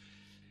examples,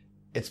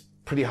 it's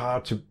pretty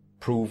hard to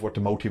prove what the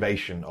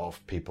motivation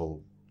of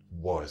people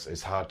was.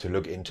 It's hard to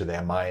look into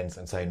their minds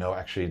and say, no,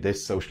 actually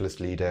this socialist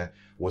leader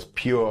was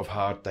pure of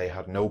heart. They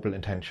had noble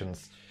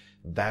intentions.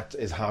 That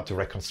is hard to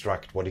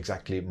reconstruct what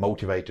exactly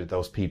motivated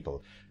those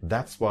people.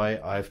 That's why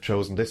I've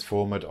chosen this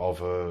format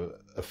of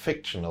a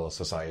fictional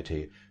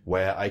society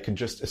where I can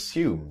just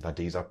assume that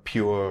these are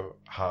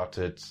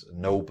pure-hearted,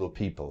 noble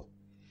people.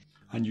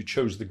 And you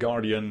chose the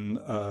Guardian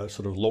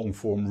sort of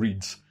long-form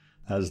reads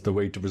as the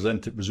way to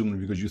present it, presumably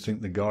because you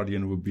think the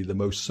Guardian would be the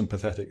most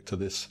sympathetic to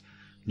this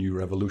new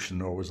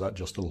revolution, or was that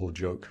just a little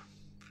joke?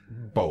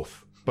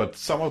 Both. But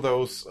some of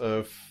those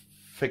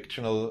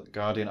fictional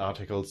Guardian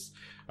articles.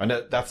 And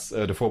that's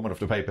the format of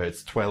the paper.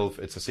 It's 12.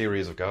 It's a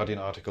series of Guardian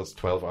articles,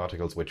 12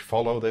 articles which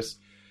follow this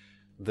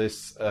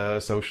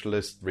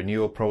socialist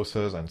renewal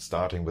process, and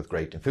starting with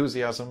great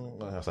enthusiasm,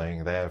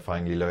 saying they're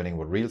finally learning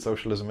what real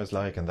socialism is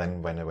like, and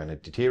then when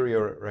it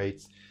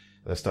deteriorates,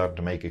 they're starting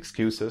to make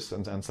excuses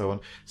and so on.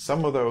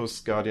 Some of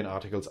those Guardian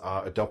articles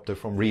are adopted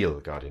from real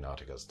Guardian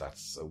articles.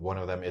 That's one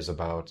of them is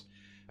about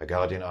a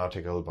Guardian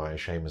article by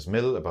Seamus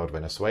Mill about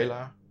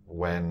Venezuela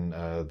when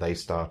they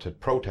started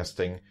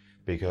protesting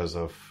because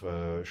of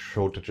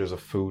shortages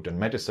of food and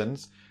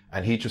medicines,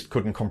 and he just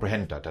couldn't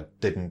comprehend that.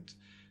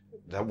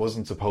 That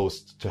wasn't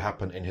supposed to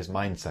happen in his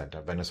mindset.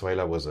 That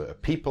Venezuela was a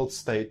people's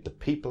state. The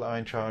people are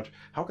in charge.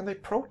 How can they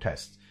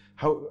protest?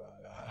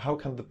 How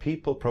can the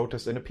people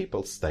protest in a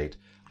people's state?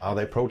 Are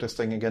they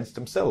protesting against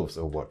themselves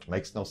or what?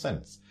 Makes no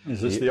sense.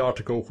 Is this the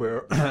article where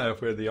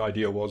where the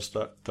idea was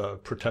that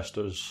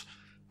protesters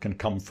can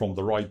come from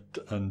the right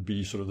and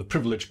be sort of the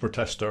privileged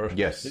protester?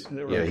 Yes.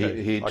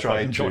 Okay. He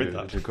tried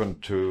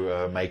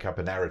to make up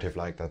a narrative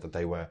like that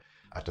they were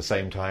at the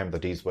same time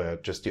that these were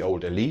just the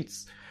old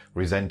elites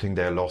resenting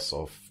their loss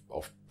of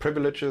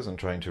privileges and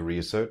trying to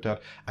reassert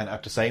that, and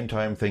at the same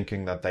time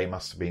thinking that they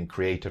must have been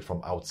created from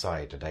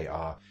outside, that they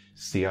are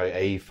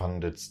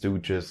CIA-funded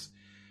stooges,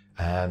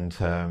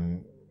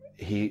 and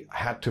he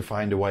had to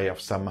find a way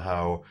of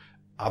somehow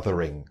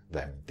othering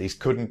them. These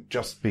couldn't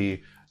just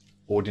be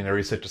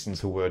ordinary citizens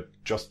who were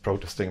just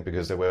protesting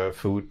because there were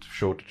food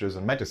shortages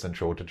and medicine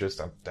shortages.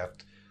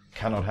 That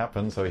cannot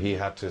happen, so he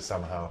had to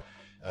somehow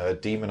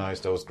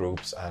demonize those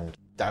groups, and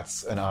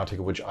that's an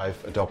article which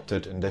I've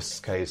adopted. In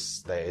this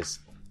case, there is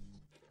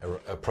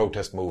a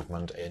protest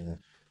movement in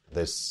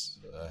this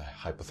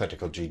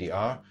hypothetical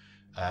GDR,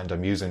 and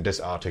I'm using this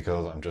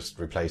article. I'm just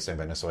replacing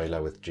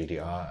Venezuela with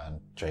GDR and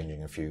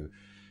changing a few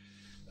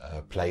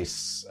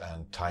place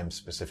and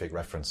time-specific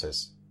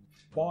references.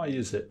 Why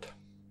is it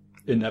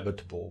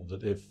inevitable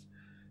that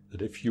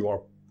if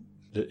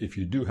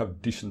you do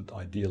have decent,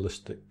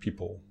 idealistic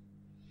people,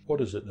 what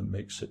is it that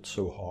makes it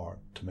so hard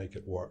to make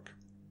it work?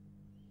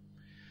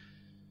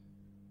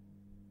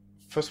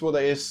 First of all,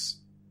 there is,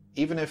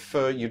 even if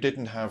you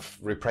didn't have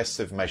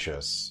repressive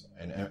measures,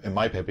 in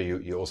my paper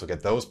you also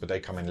get those, but they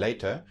come in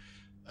later.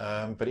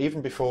 But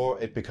even before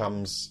it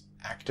becomes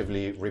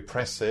actively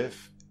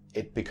repressive,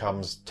 it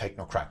becomes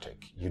technocratic.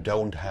 You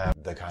don't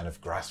have the kind of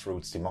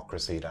grassroots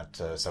democracy that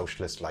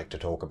socialists like to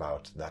talk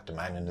about, that the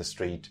man in the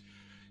street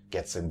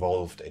gets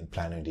involved in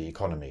planning the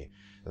economy.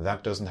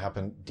 That doesn't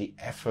happen. The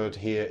effort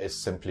here is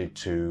simply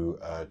too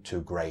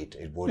great.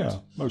 It would. Yeah,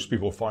 most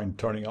people find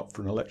turning up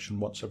for an election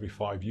once every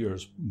 5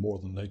 years more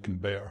than they can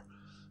bear.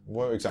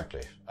 Well,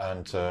 exactly.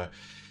 And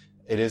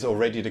it is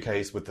already the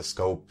case with the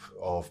scope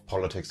of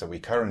politics that we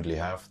currently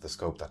have, the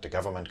scope that the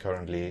government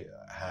currently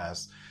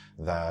has,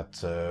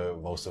 that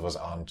most of us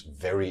aren't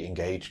very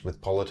engaged with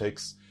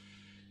politics.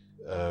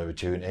 We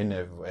tune in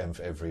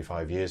every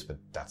 5 years, but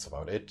that's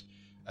about it.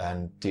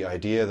 And the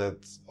idea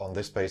that on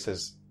this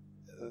basis,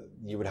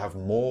 you would have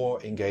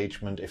more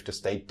engagement if the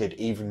state did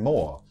even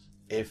more.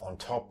 If on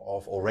top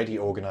of already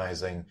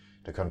organizing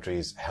the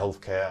country's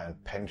healthcare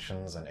and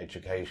pensions and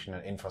education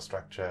and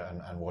infrastructure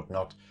and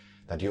whatnot,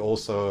 that you'd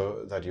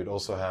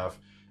also have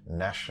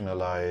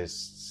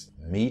nationalized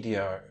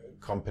media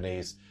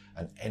companies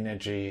and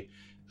energy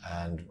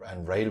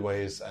and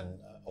railways and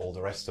all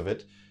the rest of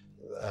it.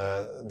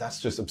 That's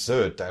just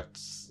absurd that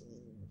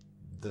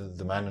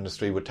the man in the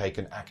street would take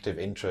an active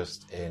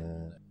interest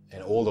in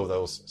all of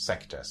those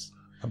sectors.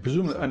 I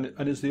presume that,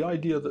 and is the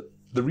idea that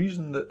the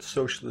reason that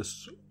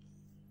socialists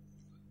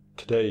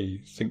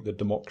today think that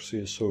democracy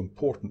is so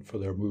important for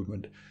their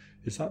movement,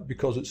 is that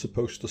because it's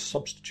supposed to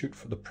substitute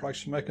for the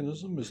price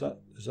mechanism? Is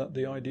that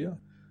the idea?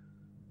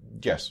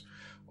 Yes,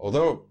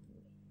 although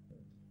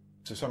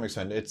to some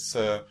extent it's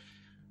there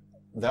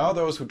are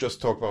those who just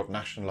talk about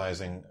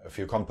nationalizing a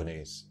few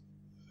companies,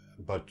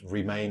 but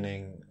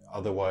remaining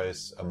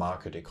otherwise a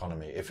market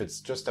economy. If it's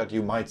just that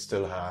you might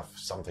still have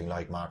something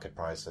like market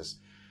prices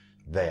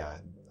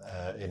there.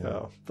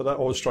 But that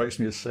always strikes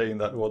me as saying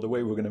that, well, the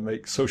way we're going to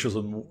make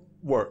socialism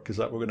work is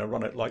that we're going to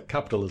run it like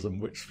capitalism,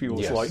 which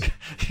feels like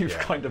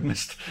you've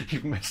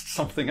missed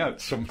something out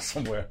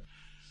somewhere.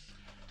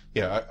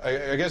 Yeah,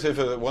 I guess if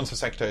once a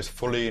sector is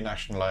fully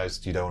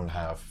nationalized, you don't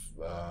have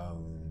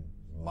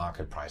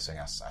market pricing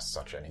as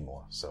such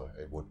anymore. So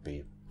it would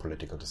be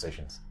political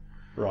decisions.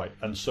 Right,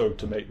 and so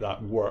to make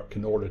that work,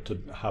 in order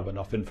to have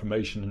enough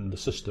information in the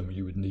system,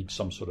 you would need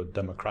some sort of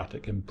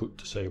democratic input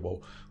to say,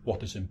 well,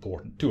 what is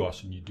important to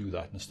us? And you do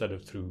that instead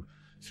of through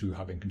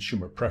having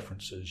consumer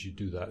preferences, you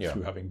do that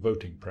through having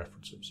voting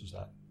preferences. Is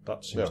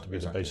that seems to be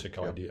the basic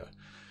idea.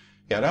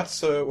 Yeah,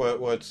 that's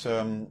what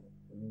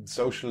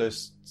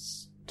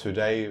socialists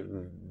today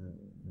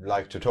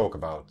like to talk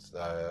about.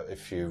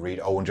 If you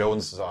read Owen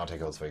Jones's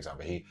articles, for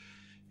example, he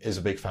is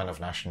a big fan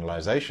of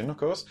nationalization, of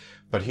course,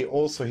 but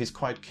he's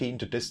quite keen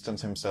to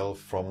distance himself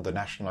from the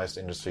nationalized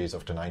industries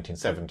of the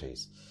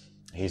 1970s.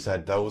 He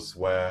said those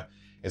were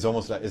It's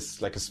almost like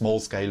it's like a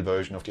small-scale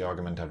version of the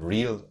argument that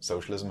real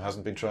socialism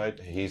hasn't been tried.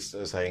 He's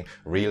saying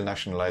real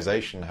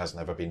nationalization has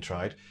never been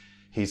tried.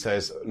 He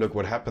says, look,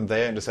 what happened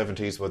there in the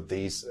 70s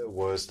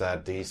was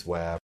that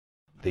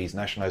these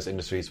nationalized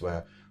industries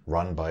were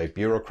run by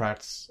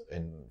bureaucrats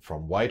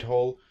from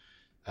Whitehall,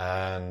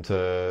 and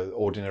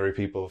ordinary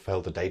people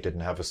felt that they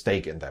didn't have a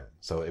stake in them.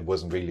 So it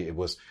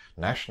was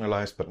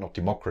nationalized but not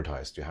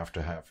democratized. You have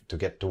to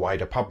get the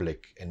wider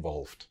public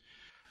involved.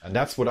 And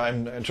that's what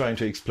I'm trying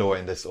to explore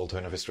in this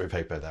alternative history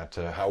paper, that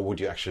how would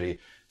you actually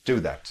do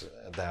that?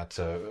 That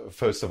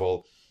first of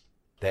all,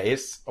 there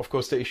is, of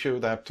course, the issue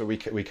that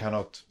we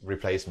cannot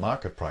replace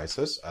market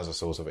prices as a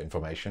source of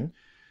information.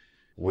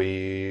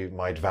 We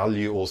might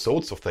value all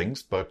sorts of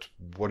things, but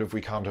what if we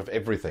can't have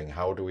everything?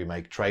 How do we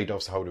make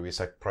trade-offs? How do we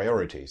set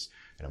priorities?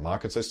 In a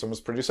market system,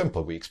 it's pretty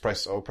simple. We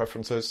express our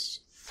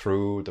preferences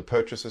through the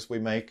purchases we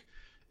make.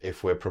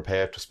 If we're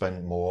prepared to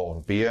spend more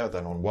on beer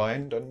than on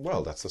wine, then,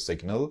 well, that's a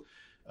signal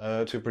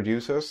to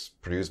producers.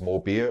 Produce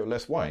more beer,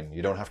 less wine.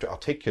 You don't have to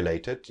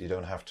articulate it. You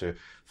don't have to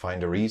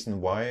find a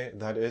reason why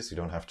that is. You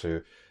don't have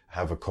to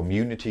have a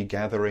community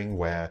gathering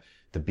where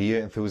the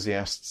beer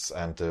enthusiasts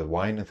and the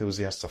wine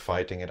enthusiasts are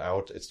fighting it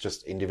out. It's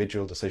just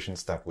individual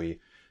decisions that we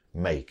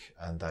make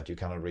and that you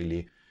cannot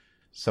really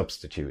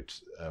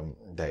substitute.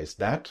 There is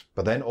that,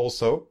 but then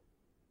also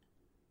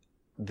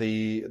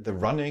the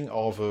running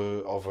of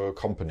a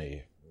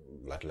company,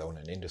 let alone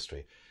an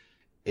industry,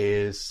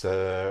 is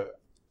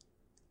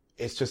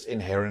just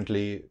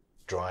inherently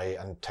dry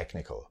and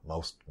technical.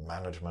 Most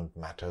management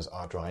matters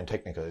are dry and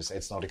technical.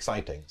 It's not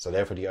exciting. So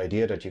therefore, the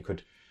idea that you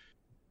could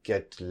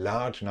get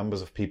large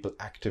numbers of people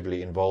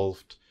actively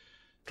involved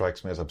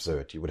strikes me as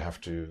absurd. You would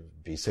have to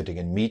be sitting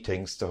in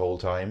meetings the whole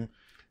time.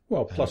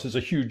 Well, plus it's a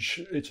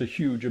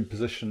huge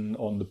imposition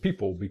on the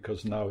people,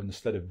 because now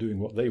instead of doing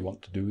what they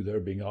want to do, they're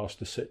being asked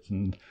to sit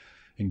and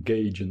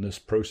engage in this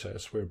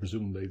process where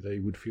presumably they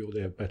would feel they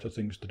have better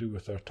things to do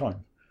with their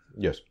time.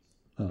 Yes.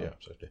 Yeah,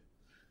 absolutely.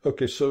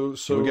 Okay, so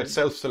you would get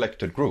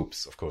self-selected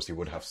groups. Of course, you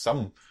would have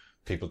some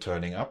people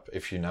turning up.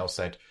 If you now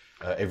said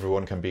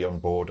everyone can be on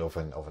board of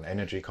an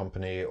energy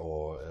company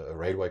or a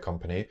railway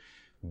company,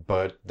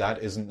 but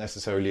that isn't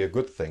necessarily a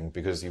good thing,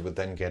 because you would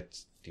then get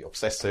the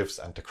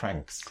obsessives and the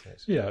cranks.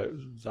 Yeah,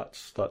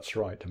 that's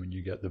right. I mean,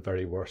 you get the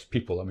very worst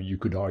people. I mean, you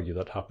could argue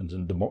that happens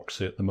in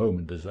democracy at the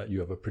moment, is that you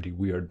have a pretty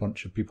weird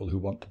bunch of people who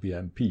want to be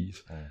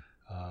MPs.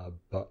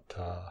 But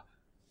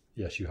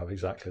yes, you have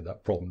exactly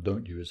that problem,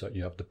 don't you? Is that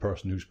you have the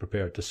person who's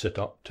prepared to sit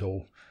up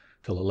till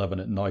 11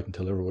 at night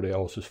until everybody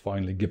else has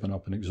finally given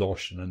up in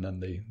exhaustion, and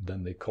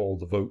then they call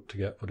the vote to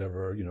get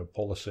whatever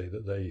policy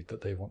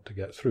that they want to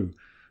get through.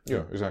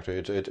 Yeah, exactly.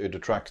 It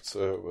attracts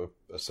a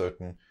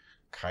certain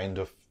kind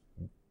of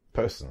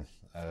person.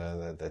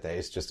 There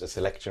is just a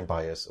selection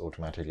bias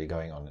automatically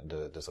going on in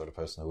the sort of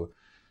person who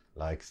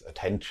likes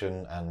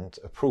attention and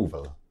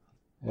approval.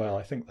 Well,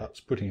 I think that's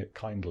putting it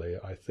kindly.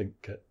 I think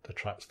it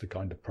attracts the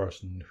kind of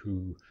person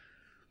who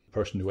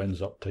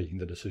ends up taking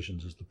the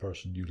decisions is the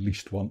person you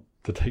least want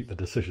to take the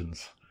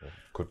decisions.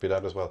 Could be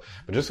that as well.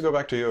 But just to go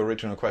back to your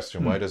original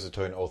question, why does it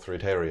turn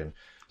authoritarian?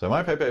 So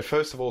my paper, it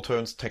first of all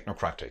turns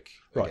technocratic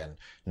again,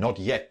 not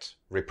yet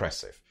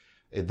repressive.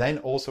 It then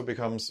also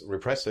becomes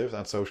repressive,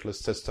 that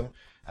socialist system,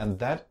 and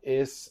that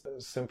is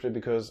simply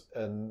because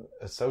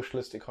a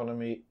socialist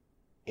economy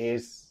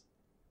is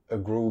a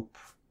group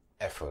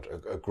effort,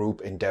 a group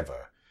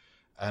endeavor.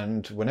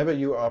 And whenever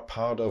you are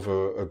part of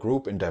a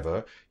group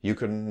endeavor, you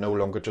can no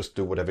longer just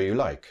do whatever you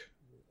like.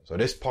 So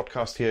this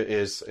podcast here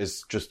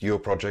is just your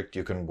project.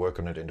 You can work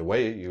on it in the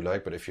way you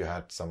like, but if you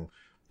had some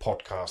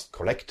podcast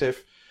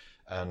collective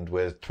and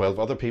with 12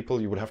 other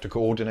people, you would have to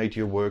coordinate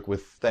your work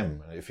with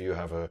them. If you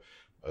have a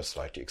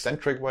slightly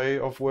eccentric way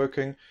of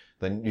working,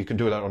 then you can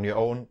do that on your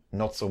own,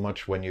 not so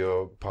much when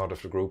you're part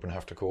of the group and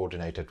have to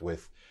coordinate it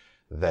with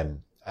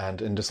them.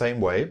 And in the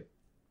same way,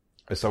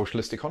 a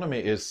socialist economy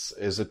is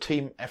a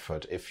team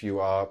effort. If you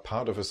are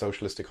part of a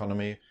socialist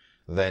economy,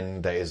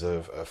 then there is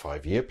a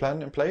 5-year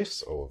plan in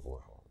place, or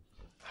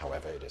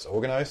however it is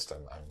organized.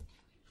 I'm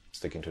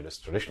sticking to this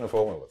traditional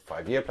form with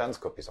 5-year plans,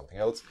 could be something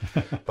else.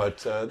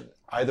 But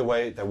either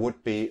way, there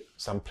would be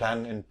some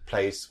plan in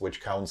place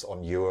which counts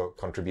on your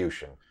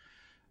contribution.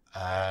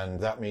 And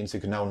that means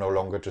you can now no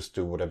longer just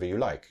do whatever you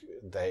like.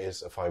 There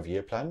is a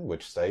 5-year plan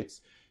which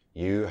states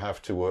you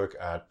have to work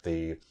at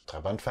the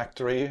Trabant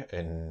factory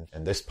in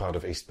this part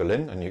of East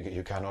Berlin, and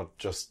you cannot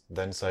just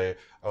then say,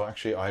 oh,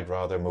 actually, I'd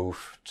rather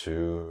move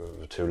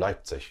to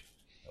Leipzig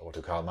or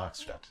to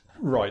Karl-Marx-Stadt.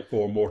 Right,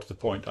 or more to the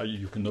point,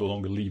 you can no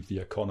longer leave the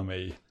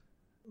economy.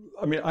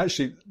 I mean,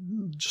 actually,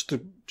 just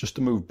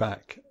to move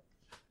back,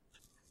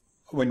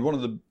 I mean, one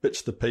of the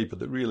bits of the paper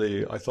that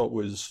really I thought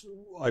was,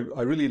 I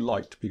really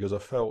liked, because I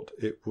felt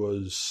it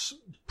was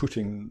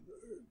putting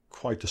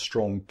quite a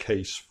strong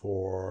case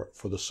for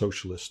the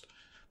socialist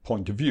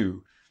point of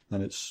view.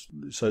 And it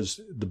says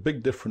the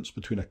big difference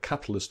between a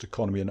capitalist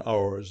economy and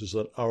ours is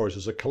that ours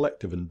is a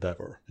collective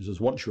endeavor. It says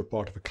once you're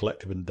part of a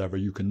collective endeavor,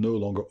 you can no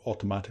longer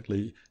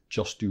automatically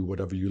just do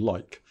whatever you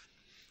like.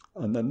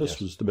 And then this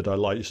was the bit I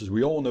like. He says,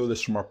 we all know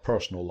this from our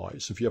personal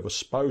lives. If you have a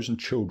spouse and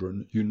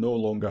children, you no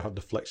longer have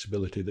the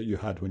flexibility that you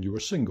had when you were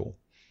single.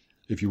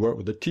 If you work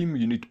with a team,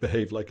 you need to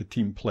behave like a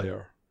team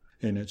player.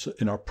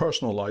 In our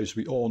personal lives,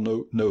 we all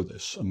know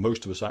this, and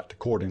most of us act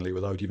accordingly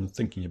without even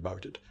thinking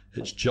about it.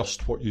 It's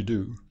just what you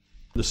do.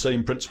 The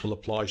same principle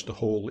applies to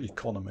whole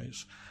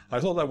economies. I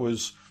thought that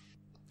was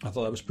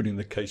putting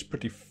the case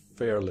pretty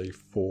fairly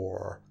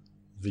for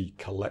the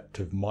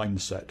collective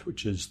mindset,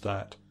 which is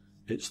that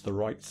it's the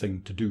right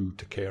thing to do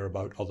to care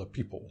about other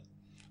people,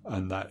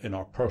 and that in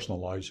our personal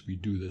lives we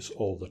do this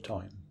all the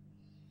time.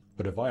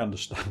 But if I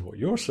understand what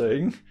you're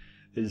saying,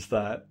 is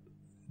that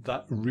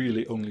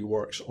really only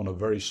works on a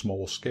very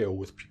small scale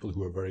with people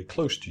who are very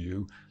close to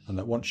you, and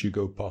that once you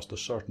go past a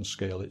certain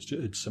scale,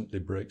 it simply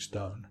breaks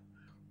down.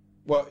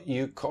 Well,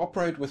 you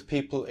cooperate with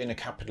people in a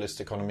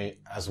capitalist economy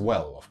as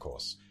well, of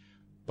course.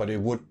 But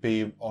it would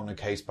be on a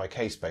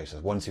case-by-case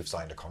basis. Once you've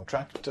signed a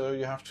contract,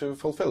 you have to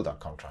fulfill that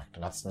contract.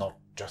 And that's not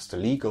just a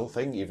legal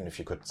thing. Even if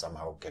you could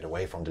somehow get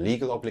away from the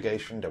legal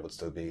obligation, there would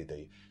still be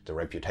the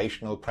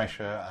reputational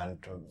pressure. And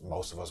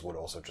most of us would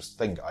also just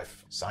think,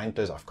 I've signed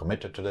this, I've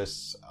committed to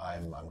this,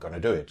 I'm going to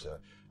do it.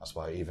 That's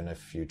why even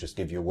if you just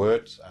give your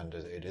word and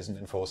it isn't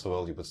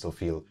enforceable, you would still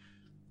feel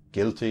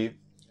guilty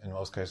in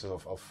most cases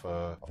of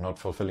not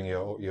fulfilling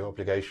your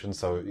obligations.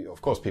 So,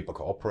 of course, people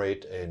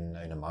cooperate in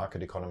a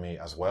market economy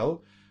as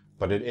well.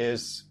 But it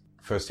is,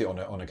 firstly,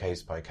 on a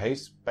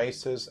case-by-case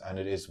basis, and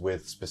it is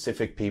with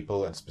specific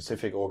people and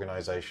specific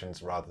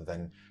organizations rather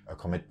than a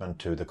commitment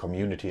to the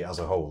community as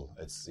a whole.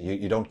 It's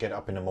you don't get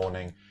up in the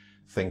morning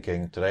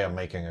thinking, today I'm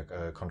making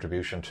a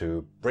contribution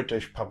to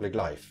British public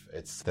life.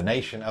 It's the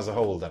nation as a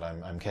whole that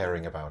I'm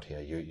caring about here.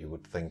 You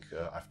would think,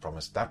 I've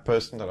promised that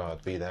person that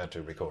I'd be there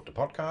to record the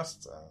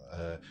podcast.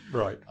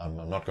 Right.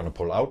 I'm not going to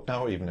pull out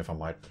now, even if I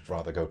might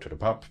rather go to the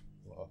pub.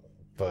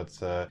 But...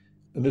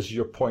 and this is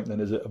your point then,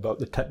 is it, about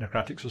the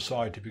technocratic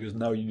society? Because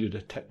now you need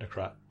a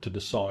technocrat to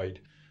decide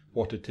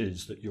what it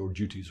is that your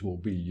duties will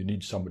be. You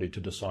need somebody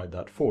to decide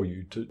that for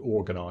you, to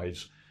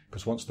organise.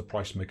 Because once the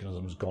price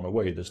mechanism has gone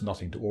away, there's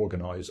nothing to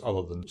organise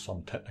other than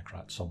some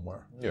technocrat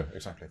somewhere. Yeah,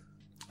 exactly.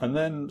 And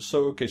then,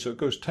 so it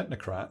goes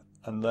technocrat,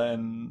 and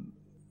then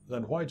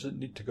why does it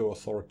need to go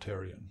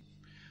authoritarian?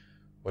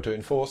 Well, to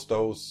enforce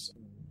those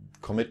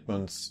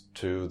commitments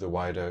to the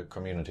wider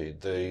community.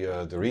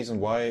 The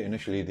reason why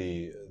initially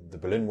the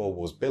Berlin Wall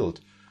was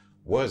built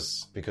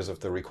was because of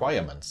the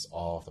requirements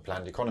of the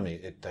planned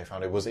economy. They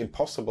found it was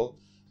impossible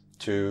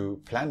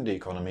to plan the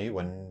economy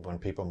when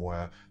people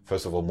were,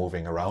 first of all,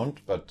 moving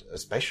around, but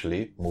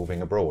especially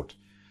moving abroad.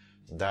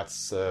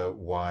 That's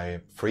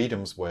why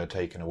freedoms were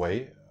taken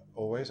away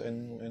always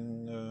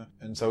in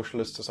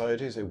socialist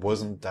societies. It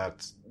wasn't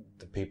that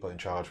the people in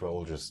charge were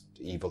all just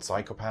evil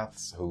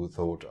psychopaths who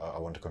thought, I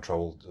want to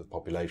control the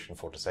population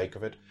for the sake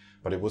of it.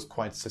 But it was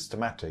quite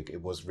systematic.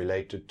 It was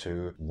related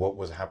to what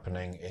was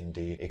happening in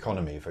the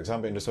economy. For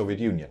example, in the Soviet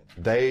Union,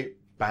 they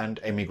banned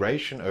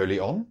emigration early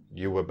on.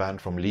 You were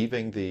banned from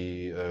leaving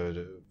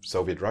the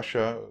Soviet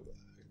Russia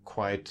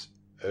quite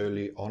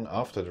early on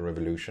after the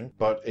revolution.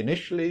 But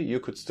initially, you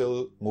could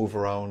still move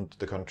around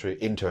the country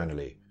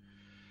internally.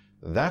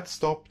 That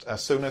stopped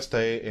as soon as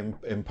they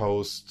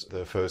imposed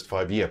the first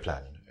 5-year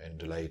plan in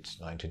the late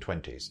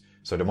 1920s.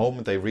 So the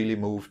moment they really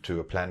moved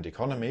to a planned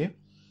economy,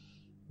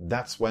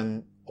 that's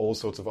when all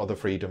sorts of other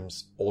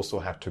freedoms also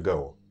had to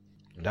go.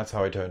 That's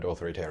how it turned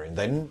authoritarian.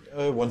 Then,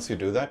 once you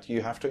do that,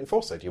 you have to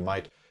enforce it. You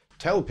might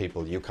tell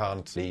people you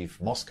can't leave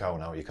Moscow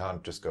now, you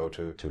can't just go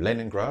to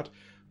Leningrad.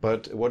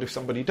 But what if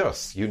somebody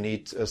does? You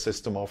need a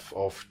system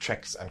of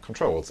checks and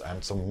controls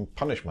and some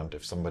punishment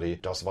if somebody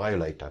does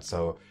violate that.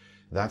 So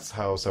that's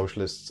how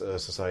socialist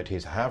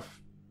societies have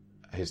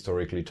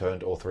historically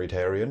turned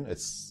authoritarian.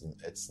 It's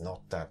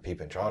not that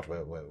people in charge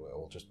we're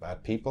all just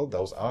bad people.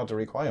 Those are the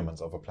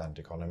requirements of a planned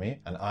economy,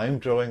 and I'm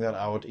drawing that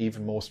out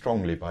even more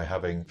strongly by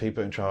having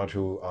people in charge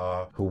who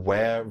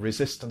were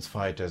resistance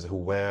fighters, who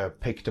were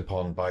picked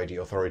upon by the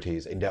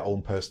authorities in their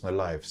own personal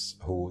lives,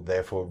 who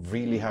therefore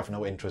really have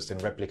no interest in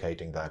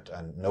replicating that,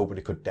 and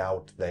nobody could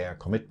doubt their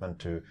commitment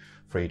to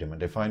freedom,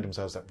 and they find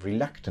themselves that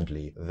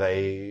reluctantly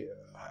they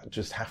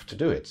just have to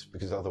do it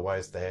because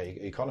otherwise their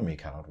economy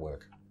cannot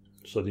work.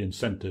 So the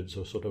incentives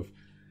are sort of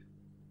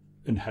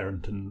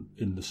inherent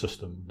in the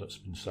system that's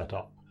been set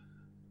up,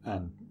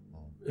 and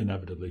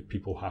inevitably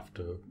people have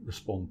to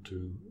respond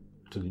to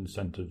the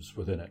incentives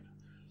within it.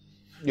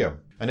 Yeah,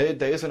 and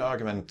there is an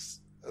argument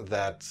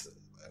that,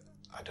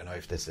 I don't know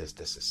if this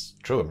is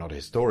true, I'm not a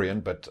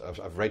historian, but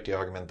I've read the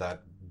argument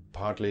that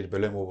partly the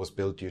Berlin Wall was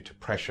built due to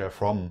pressure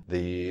from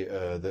the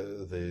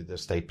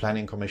State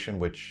Planning Commission,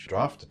 which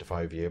drafted the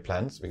 5-year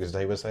plans, because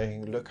they were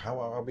saying, look, how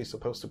are we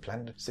supposed to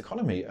plan this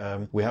economy?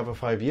 We have a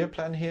 5-year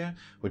plan here,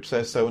 which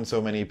says so and so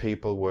many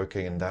people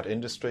working in that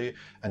industry,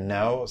 and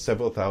now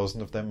several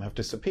thousand of them have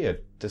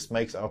disappeared. This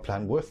makes our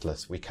plan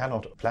worthless. We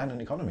cannot plan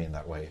an economy in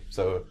that way.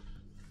 So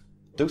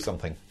do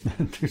something.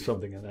 Do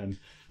something, and then...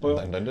 Well,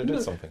 and then they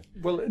did something.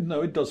 Well,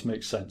 no, it does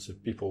make sense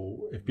if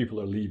people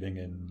are leaving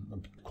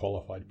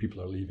qualified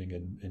people are leaving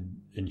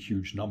in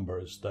huge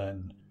numbers,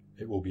 then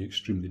it will be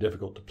extremely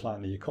difficult to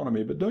plan the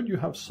economy. But don't you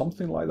have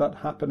something like that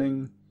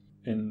happening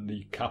in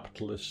the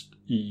capitalist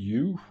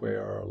EU,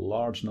 where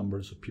large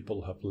numbers of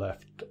people have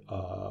left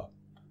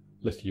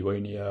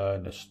Lithuania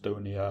and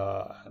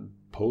Estonia and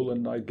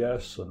Poland, I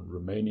guess, and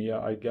Romania,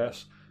 I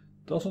guess?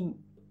 Doesn't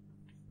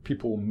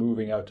people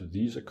moving out of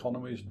these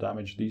economies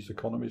damage these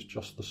economies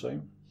just the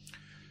same?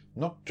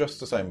 Not just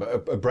the same,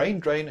 but a brain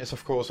drain is,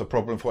 of course, a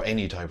problem for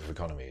any type of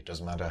economy. It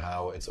doesn't matter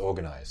how it's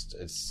organized.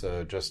 It's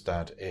just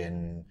that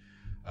in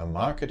a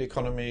market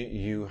economy,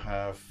 you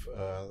have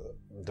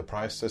the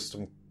price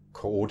system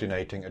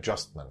coordinating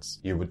adjustments.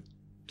 You would,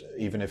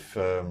 even if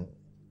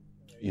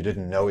you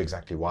didn't know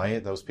exactly why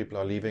those people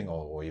are leaving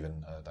or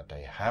even that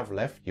they have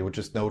left, you would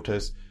just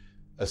notice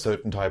a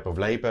certain type of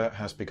labor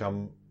has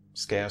become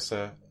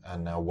scarcer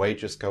and now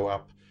wages go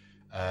up,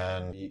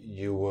 and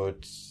you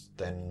would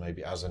then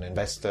maybe as an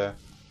investor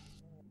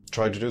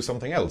try to do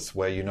something else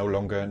where you no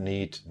longer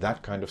need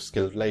that kind of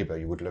skilled labor.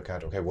 You would look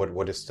at, okay,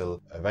 what is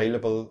still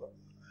available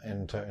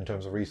in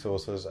terms of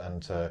resources,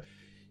 and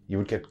you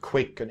would get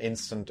quick and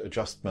instant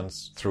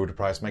adjustments through the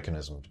price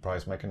mechanism. The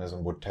price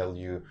mechanism would tell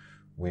you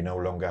we no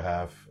longer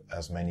have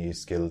as many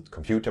skilled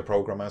computer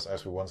programmers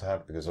as we once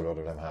had, because a lot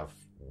of them have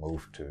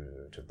moved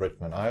to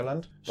Britain and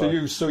Ireland. So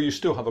you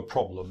still have a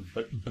problem,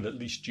 but at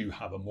least you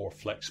have a more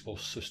flexible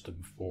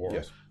system for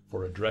Yes.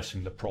 for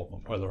addressing the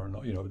problem. Whether or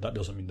not, that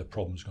doesn't mean the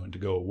problem's going to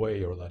go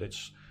away or that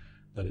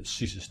it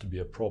ceases to be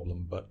a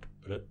problem, but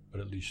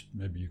at least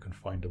maybe you can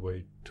find a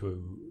way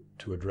to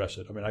address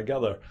it. I mean, I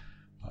gather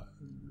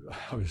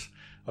I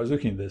was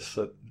looking at this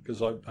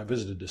because I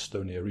visited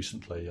Estonia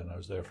recently, and I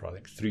was there for I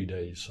think 3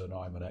 days, so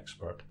now I'm an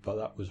expert. But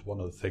that was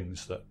one of the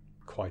things that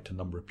quite a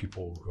number of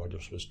people who I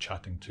just was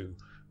chatting to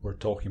were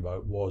talking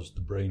about, was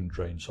the brain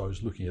drain. So I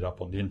was looking it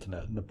up on the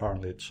internet, and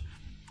apparently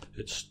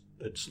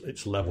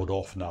it's leveled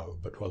off now,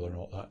 but whether or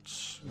not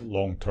that's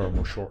long term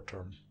or short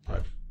term,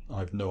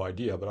 I've no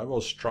idea. But I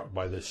was struck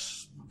by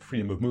this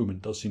freedom of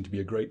movement. Does seem to be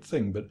a great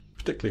thing, but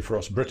particularly for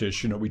us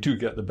British, we do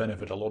get the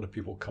benefit. A lot of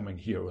people coming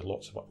here with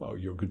lots of,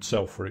 your good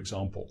self, for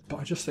example.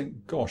 But I just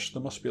think, gosh,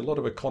 there must be a lot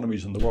of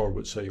economies in the world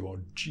would say, well,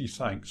 gee,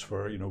 thanks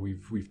for,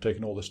 we've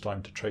taken all this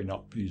time to train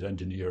up these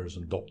engineers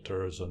and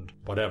doctors and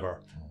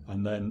whatever,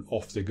 and then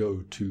off they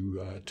go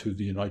to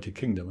the United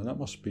Kingdom, and that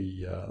must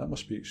be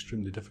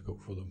extremely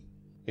difficult for them.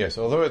 Yes,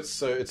 although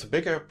it's a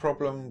bigger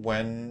problem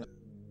when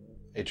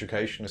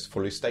education is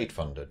fully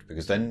state-funded,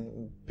 because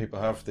then people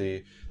have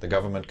the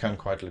government can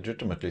quite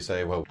legitimately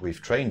say, well,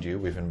 we've trained you,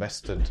 we've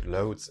invested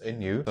loads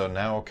in you, so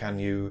now can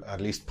you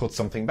at least put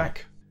something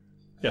back?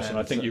 Yes, and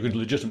I think you could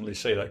legitimately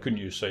say that. Couldn't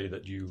you say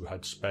that you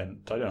had spent,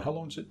 I don't know, how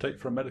long does it take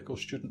for a medical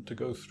student to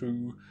go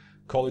through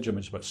college? I mean,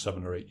 it's about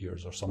 7 or 8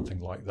 years or something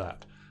like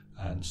that.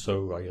 And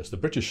so I guess the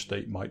British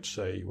state might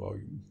say, well,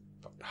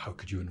 how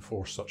could you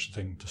enforce such a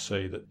thing to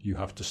say that you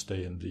have to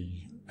stay in the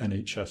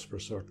NHS for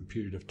a certain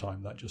period of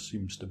time? That just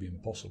seems to be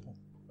impossible.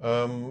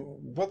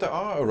 Well, there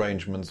are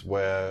arrangements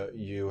where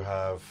you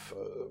have,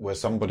 where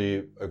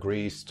somebody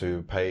agrees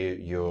to pay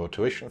your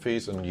tuition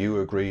fees and you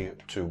agree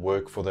to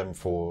work for them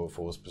for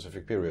a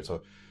specific period.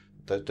 So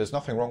there's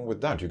nothing wrong with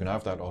that. You can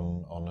have that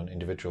on an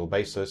individual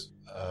basis,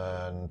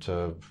 and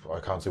I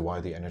can't see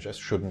why the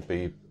NHS shouldn't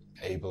be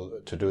able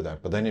to do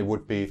that. But then it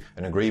would be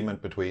an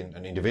agreement between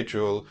an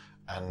individual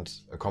and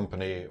a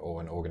company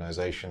or an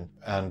organization.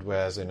 And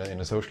whereas in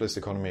a socialist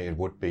economy, it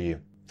would be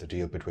the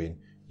deal between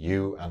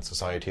you and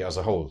society as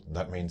a whole.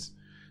 That means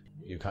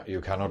you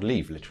cannot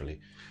leave, literally.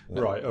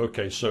 No. Right,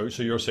 okay. So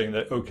you're saying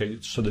that, okay,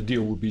 so the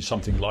deal would be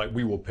something like,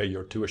 we will pay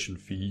your tuition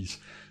fees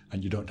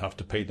and you don't have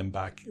to pay them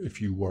back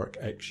if you work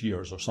X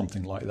years or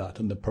something like that,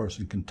 and the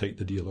person can take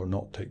the deal or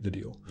not take the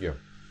deal. Yeah.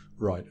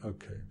 Right,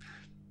 okay.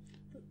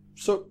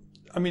 So,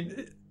 I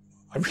mean,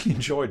 I really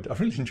enjoyed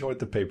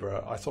the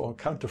paper. I thought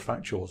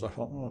counterfactuals. I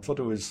thought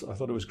it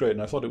was great,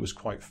 and I thought it was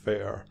quite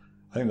fair.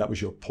 I think that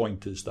was your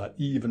point, is that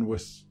even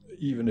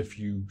if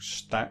you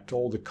stacked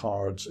all the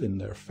cards in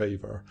their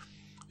favor,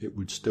 it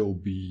would still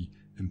be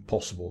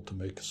impossible to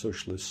make a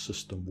socialist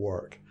system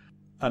work.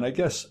 And I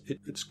guess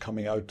it's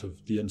coming out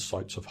of the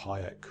insights of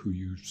Hayek, who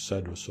you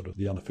said was sort of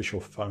the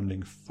unofficial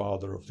founding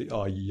father of the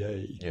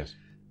IEA. Yes.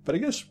 But I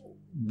guess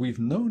we've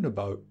known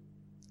about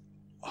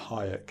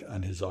Hayek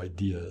and his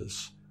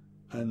ideas,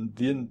 and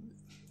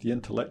the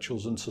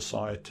intellectuals in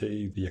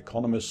society, the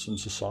economists in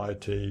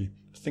society,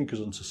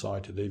 thinkers in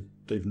society,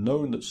 they've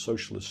known that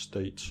socialist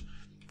states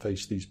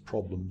face these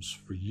problems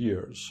for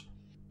years.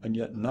 And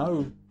yet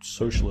now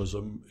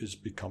socialism is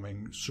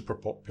becoming super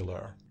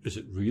popular. Is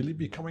it really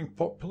becoming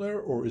popular,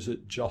 or is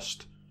it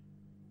just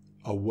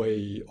a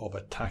way of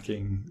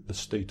attacking the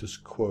status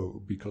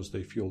quo because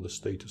they feel the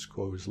status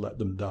quo has let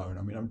them down?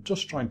 I mean, I'm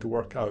just trying to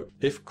work out,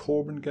 if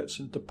Corbyn gets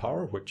into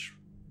power, which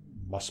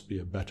must be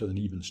a better than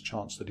evens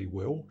chance that he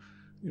will,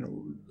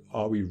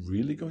 are we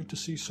really going to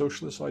see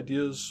socialist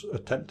ideas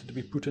attempted to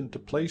be put into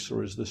place,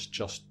 or is this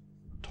just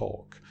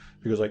talk?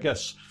 Because I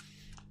guess,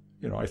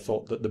 I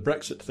thought that the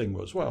Brexit thing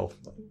was, well,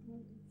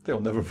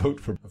 they'll never vote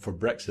for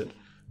Brexit,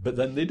 but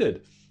then they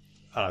did.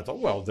 And I thought,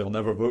 well, they'll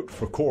never vote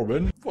for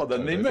Corbyn, well,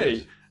 then they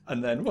may.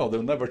 And then, well,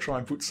 they'll never try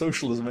and put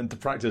socialism into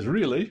practice,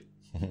 really.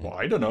 Well,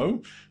 I don't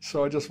know.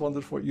 So I just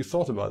wondered what you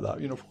thought about that.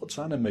 What's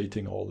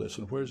animating all this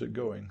and where's it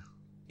going?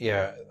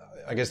 Yeah,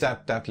 I guess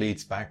that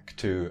leads back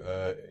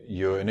to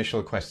your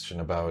initial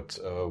question about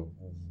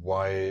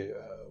why,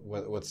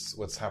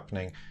 what's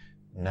happening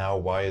now.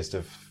 Why is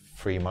the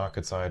free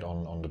market side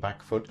on the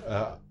back foot?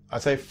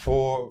 I'd say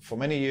for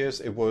many years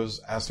it was,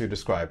 as you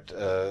described,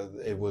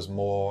 it was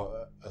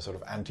more a sort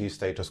of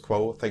anti-status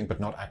quo thing, but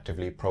not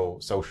actively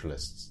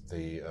pro-socialists,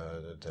 the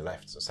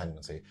left's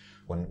ascendancy.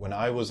 When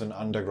I was an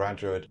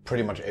undergraduate,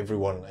 pretty much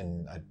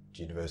everyone at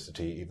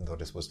university, even though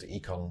this was the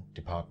econ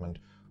department,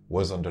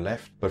 was on the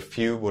left, but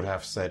few would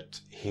have said,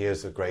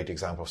 here's a great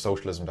example of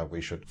socialism that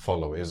we should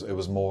follow. It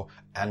was more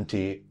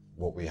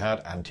what we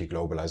had,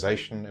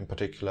 anti-globalization in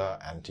particular,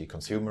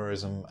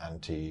 anti-consumerism,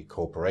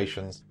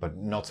 anti-corporations, but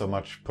not so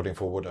much putting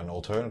forward an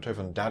alternative.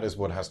 And that is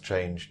what has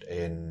changed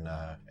in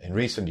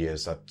recent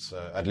years,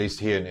 at least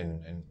here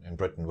in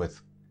Britain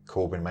with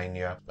Corbyn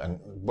mania. And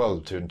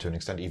well, to an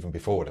extent, even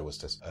before, there was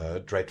this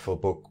dreadful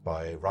book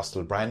by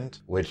Russell Brand,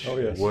 which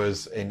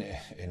was in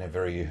a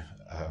very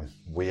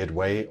weird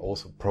way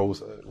also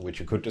which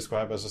you could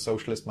describe as a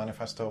socialist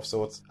manifesto of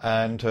sorts.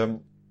 And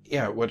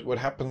what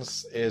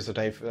happens is that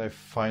they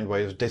find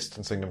ways of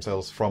distancing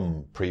themselves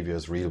from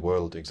previous real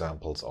world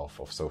examples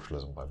of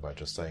socialism by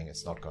just saying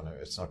it's not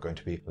going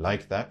to be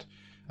like that.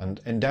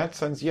 And in that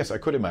sense, yes, I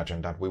could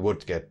imagine that we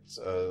would get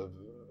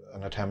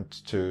an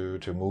attempt to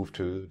move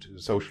to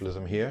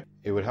socialism here.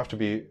 It would have to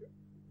be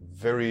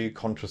very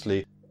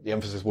consciously. The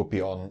emphasis would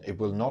be on it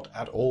will not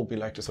at all be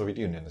like the Soviet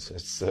Union.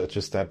 It's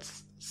just that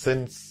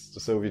since the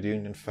Soviet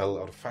Union fell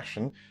out of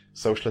fashion,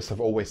 socialists have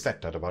always said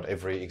that about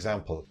every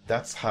example.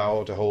 That's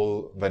how the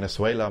whole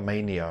Venezuela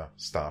mania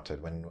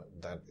started, when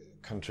that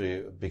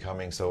country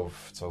becoming so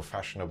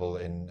fashionable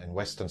in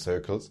Western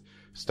circles.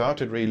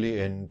 Started really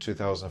in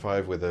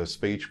 2005 with a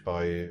speech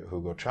by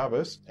Hugo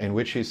Chavez, in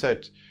which he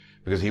said,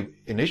 because he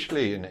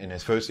initially in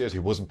his first years he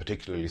wasn't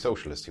particularly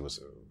socialist. He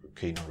was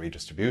keen on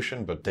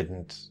redistribution, but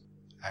didn't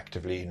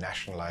actively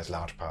nationalize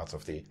large parts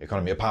of the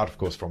economy, apart of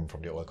course from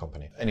the oil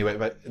company. Anyway,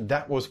 but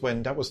that was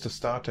the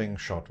starting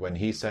shot when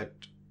he said,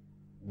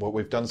 what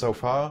we've done so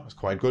far is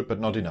quite good, but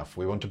not enough.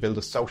 We want to build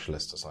a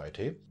socialist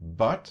society.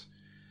 But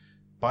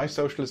by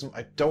socialism,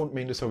 I don't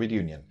mean the Soviet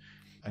Union.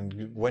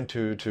 And went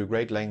to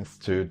great lengths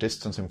to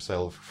distance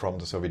himself from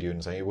the Soviet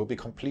Union, saying it will be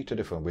completely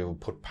different. We will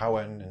put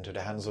power into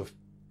the hands of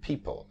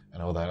people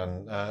and all that.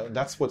 And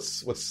that's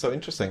what's so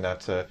interesting,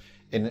 that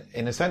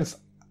in a sense,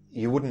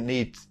 you wouldn't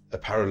need a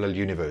parallel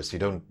universe. You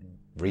don't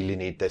really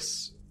need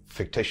this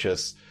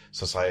fictitious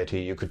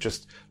society. You could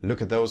just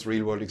look at those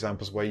real world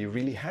examples where you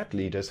really had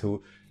leaders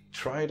who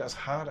tried as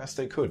hard as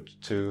they could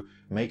to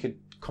make it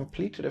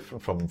completely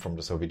different from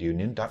the Soviet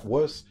Union. That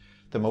was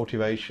the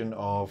motivation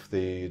of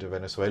the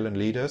Venezuelan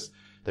leaders.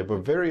 They were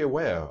very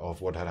aware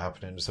of what had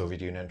happened in the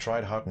Soviet Union and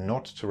tried hard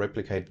not to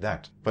replicate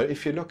that. But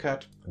if you look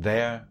at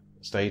their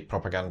state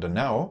propaganda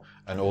now,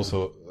 and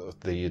also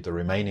the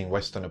remaining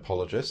Western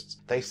apologists,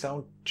 they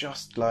sound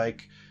just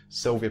like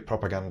Soviet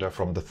propaganda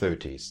from the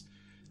 30s.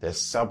 There's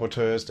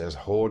saboteurs, there's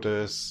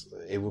hoarders.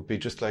 It would be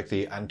just like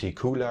the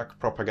anti-Kulak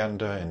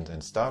propaganda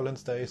in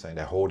Stalin's day, saying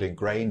they're hoarding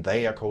grain,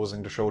 they are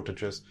causing the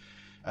shortages.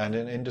 And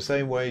in the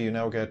same way, you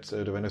now get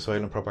the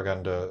Venezuelan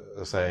propaganda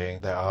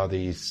saying there are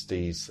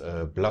these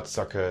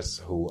bloodsuckers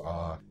who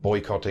are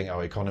boycotting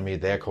our economy,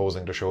 they're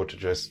causing the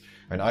shortages.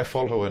 And I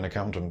follow an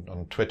account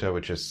on Twitter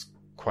which is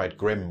quite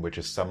grim, which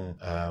is some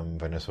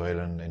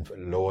Venezuelan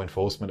law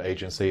enforcement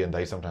agency, and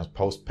they sometimes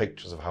post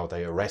pictures of how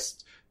they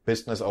arrest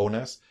business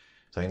owners,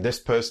 saying this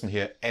person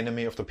here,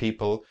 enemy of the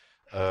people.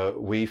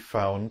 We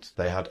found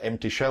they had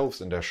empty shelves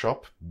in their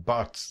shop,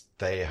 but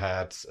they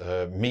had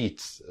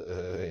meat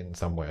in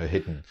somewhere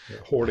hidden. Yeah,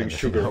 hoarding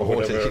sugar or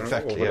whatever,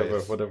 exactly,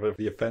 whatever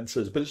the offence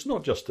is. But it's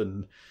not just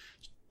in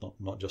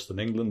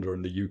England or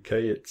in the UK.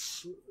 It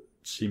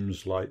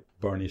seems like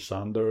Bernie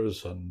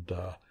Sanders and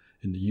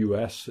in the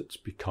US it's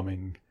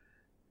becoming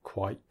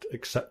quite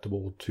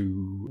acceptable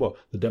to, well,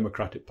 the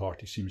Democratic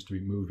Party seems to be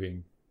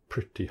moving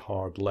pretty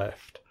hard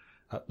left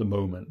at the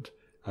moment.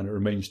 And it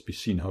remains to be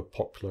seen how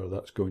popular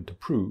that's going to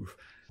prove.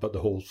 But the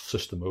whole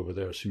system over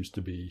there seems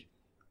to be,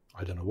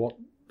 I don't know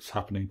what's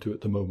happening to it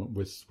at the moment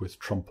with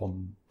Trump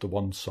on the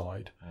one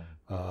side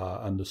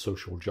and the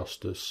social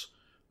justice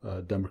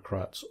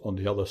Democrats on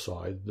the other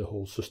side. The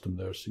whole system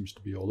there seems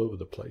to be all over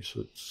the place.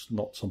 It's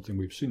not something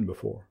we've seen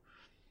before.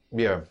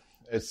 Yeah,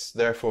 it's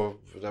therefore,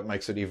 that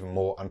makes it even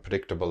more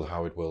unpredictable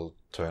how it will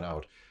turn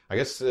out. I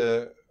guess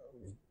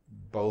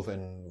both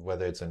in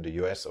whether it's in the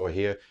US or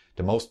here,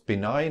 the most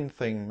benign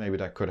thing maybe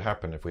that could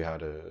happen if we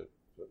had a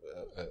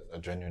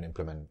genuine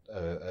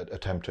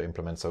attempt to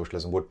implement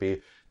socialism would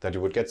be that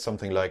you would get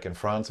something like in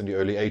France in the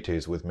early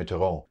 80s with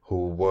Mitterrand,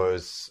 who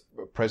was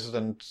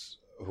president,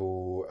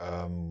 who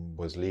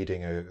was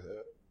leading a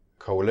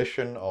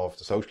coalition of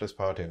the Socialist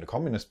Party and the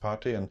Communist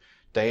Party, and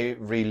they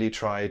really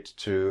tried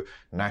to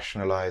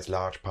nationalize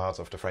large parts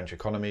of the French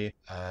economy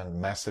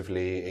and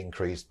massively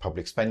increased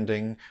public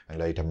spending and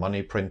later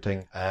money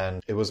printing.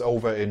 And it was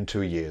over in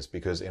 2 years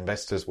because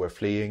investors were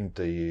fleeing,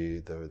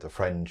 the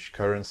French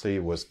currency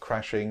was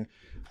crashing,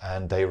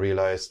 and they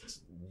realized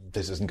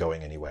this isn't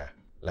going anywhere.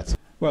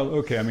 Well,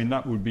 okay. I mean,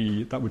 that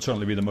would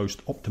certainly be the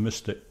most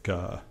optimistic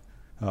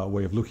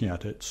way of looking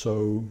at it.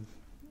 So,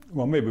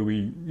 well,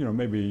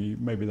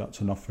 maybe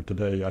that's enough for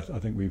today. I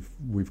think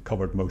we've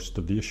covered most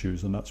of the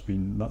issues, and that's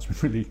been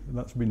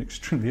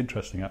extremely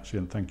interesting, actually.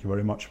 And thank you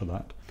very much for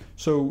that.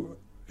 So,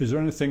 is there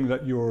anything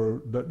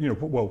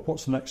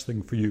what's the next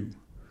thing for you?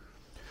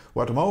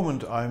 Well, at the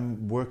moment,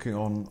 I'm working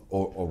on,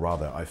 or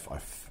rather, I've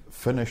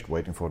finished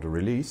waiting for the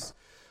release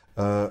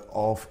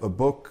of a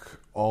book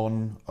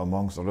on,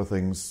 amongst other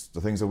things,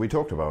 the things that we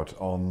talked about,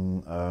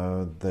 on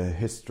the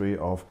history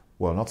of,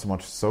 well, not so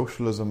much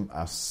socialism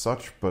as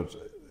such, but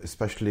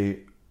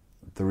especially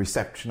the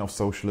reception of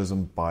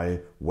socialism by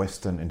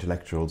Western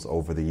intellectuals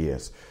over the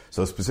years.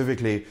 So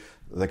specifically,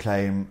 the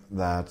claim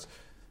that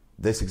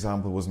this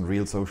example wasn't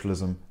real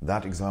socialism,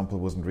 that example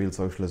wasn't real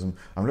socialism.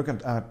 I'm looking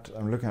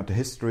at the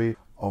history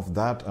of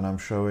that, and I'm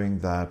showing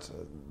that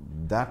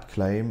that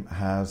claim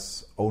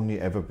has only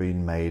ever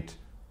been made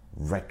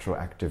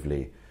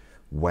retroactively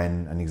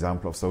when an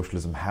example of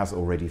socialism has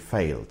already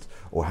failed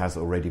or has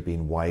already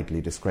been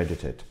widely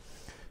discredited.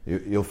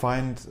 You'll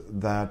find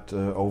that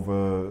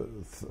over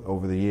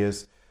the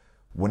years,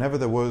 whenever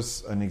there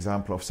was an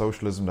example of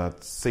socialism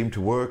that seemed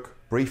to work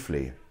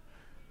briefly,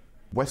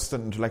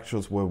 Western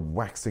intellectuals were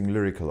waxing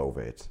lyrical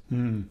over it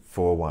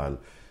for a while.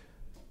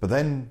 But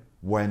then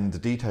when the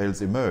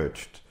details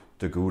emerged,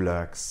 the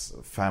gulags,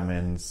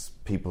 famines,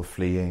 people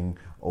fleeing,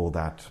 all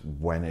that,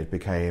 when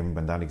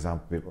that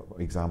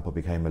example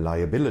became a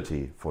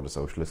liability for the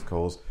socialist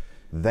cause,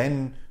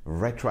 then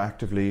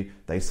retroactively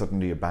they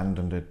suddenly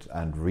abandoned it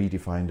and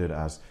redefined it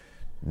as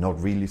not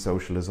really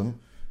socialism,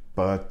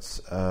 but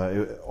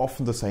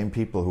often the same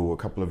people who a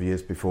couple of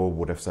years before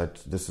would have said,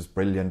 this is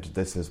brilliant,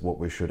 this is what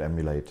we should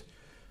emulate.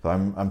 So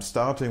I'm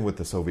starting with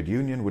the Soviet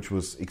Union, which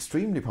was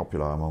extremely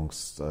popular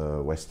amongst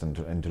Western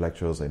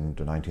intellectuals in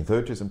the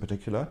 1930s in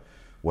particular,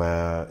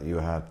 where you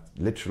had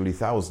literally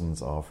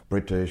thousands of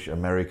British,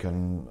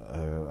 American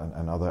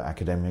and other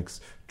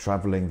academics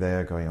traveling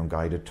there, going on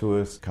guided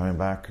tours, coming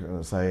back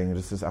saying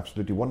this is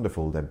absolutely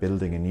wonderful. They're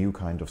building a new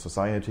kind of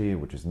society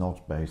which is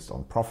not based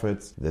on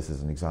profits. This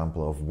is an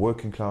example of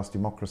working class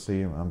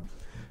democracy.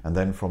 And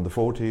then from the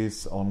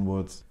 40s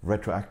onwards,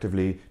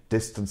 retroactively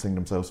distancing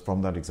themselves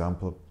from that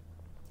example.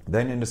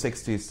 Then in the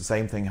 60s, the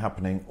same thing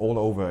happening all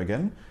over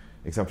again,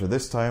 except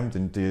this time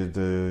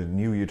the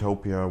new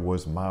utopia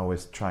was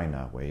Maoist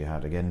China, where you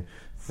had again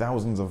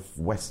thousands of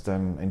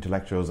Western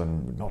intellectuals,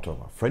 and not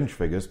French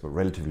figures, but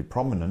relatively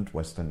prominent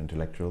Western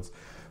intellectuals,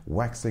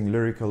 waxing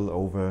lyrical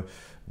over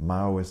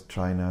Maoist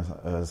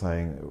China,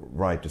 saying,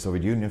 right, the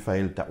Soviet Union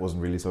failed, that wasn't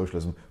really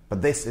socialism,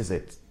 but this is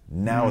it.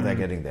 Now they're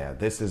getting there.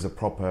 This is a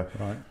proper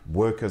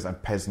workers'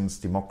 and peasants'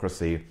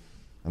 democracy.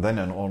 And then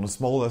on a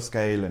smaller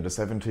scale in the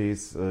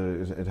 70s,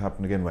 it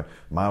happened again when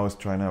Maoist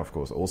China, of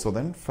course, also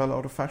then fell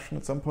out of fashion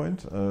at some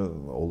point,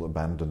 all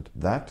abandoned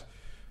that.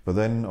 But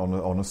then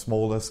on a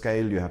smaller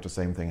scale, you have the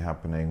same thing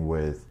happening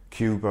with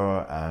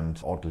Cuba and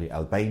oddly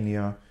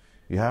Albania.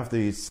 You have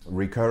these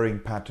recurring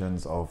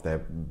patterns of there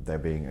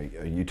being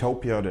a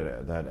utopia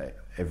that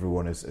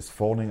everyone is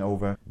fawning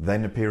over.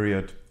 Then a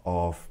period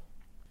of,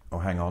 oh,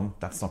 hang on,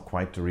 that's not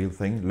quite the real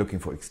thing, looking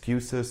for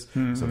excuses,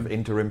 sort of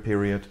interim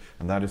period,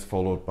 and that is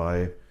followed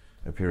by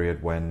a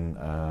period when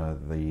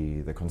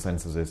the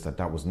consensus is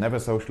that was never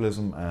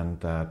socialism, and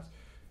that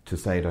to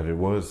say that it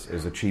was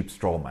is a cheap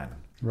straw man.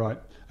 Right.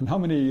 And how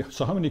many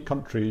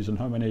countries and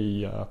how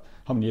many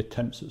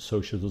attempts at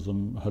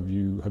socialism have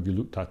you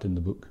looked at in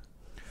the book?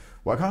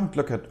 Well, I can't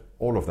look at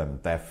all of them.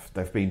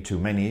 There've been too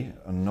many,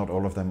 and not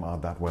all of them are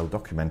that well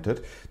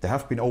documented. There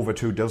have been over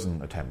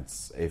 24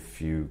 attempts,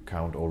 if you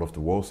count all of the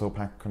Warsaw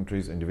Pact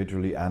countries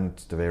individually and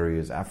the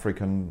various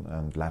African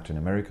and Latin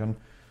American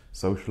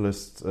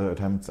socialist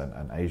attempts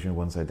and Asian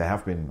ones. There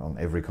have been on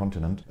every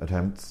continent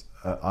attempts.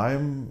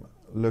 I'm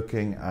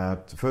looking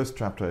at, the first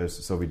chapter is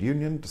the Soviet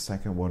Union, the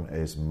second one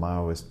is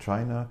Maoist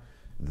China,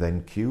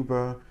 then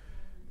Cuba,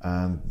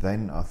 and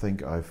then I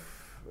think I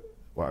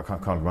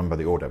can't remember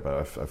the order,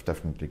 but I've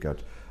definitely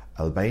got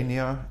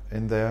Albania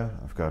in there.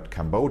 I've got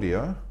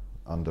Cambodia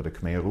under the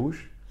Khmer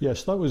Rouge.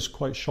 Yes, that was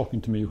quite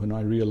shocking to me when I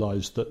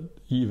realised that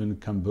even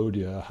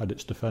Cambodia had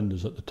its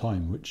defenders at the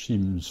time, which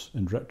seems,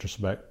 in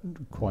retrospect,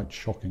 quite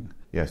shocking.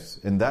 Yes,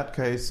 in that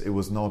case, it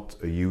was not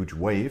a huge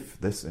wave.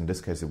 In this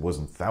case, it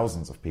wasn't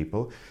thousands of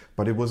people,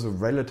 but it was a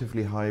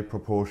relatively high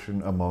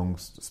proportion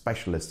amongst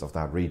specialists of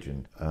that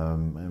region,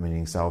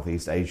 meaning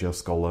Southeast Asia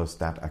scholars,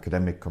 that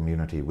academic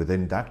community.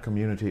 Within that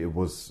community, it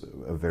was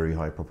a very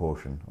high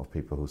proportion of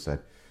people who said,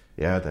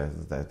 yeah,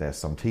 there's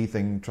some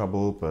teething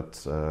trouble, but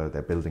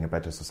they're building a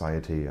better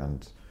society,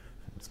 and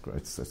it's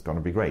going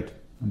to be great.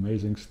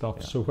 Amazing stuff.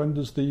 Yeah. So when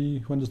does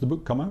the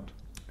book come out?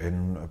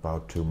 In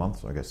about 2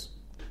 months, I guess.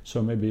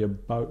 So maybe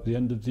about the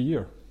end of the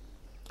year.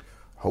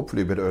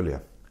 hopefully a bit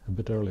earlier. A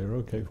bit earlier,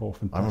 okay. Well,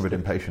 fantastic. I'm a bit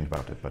impatient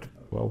about it, but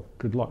well,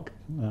 good luck.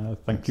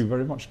 Thank you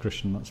very much,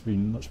 Christian. That's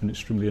been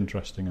extremely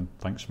interesting, and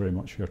thanks very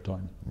much for your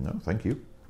time. no, thank you.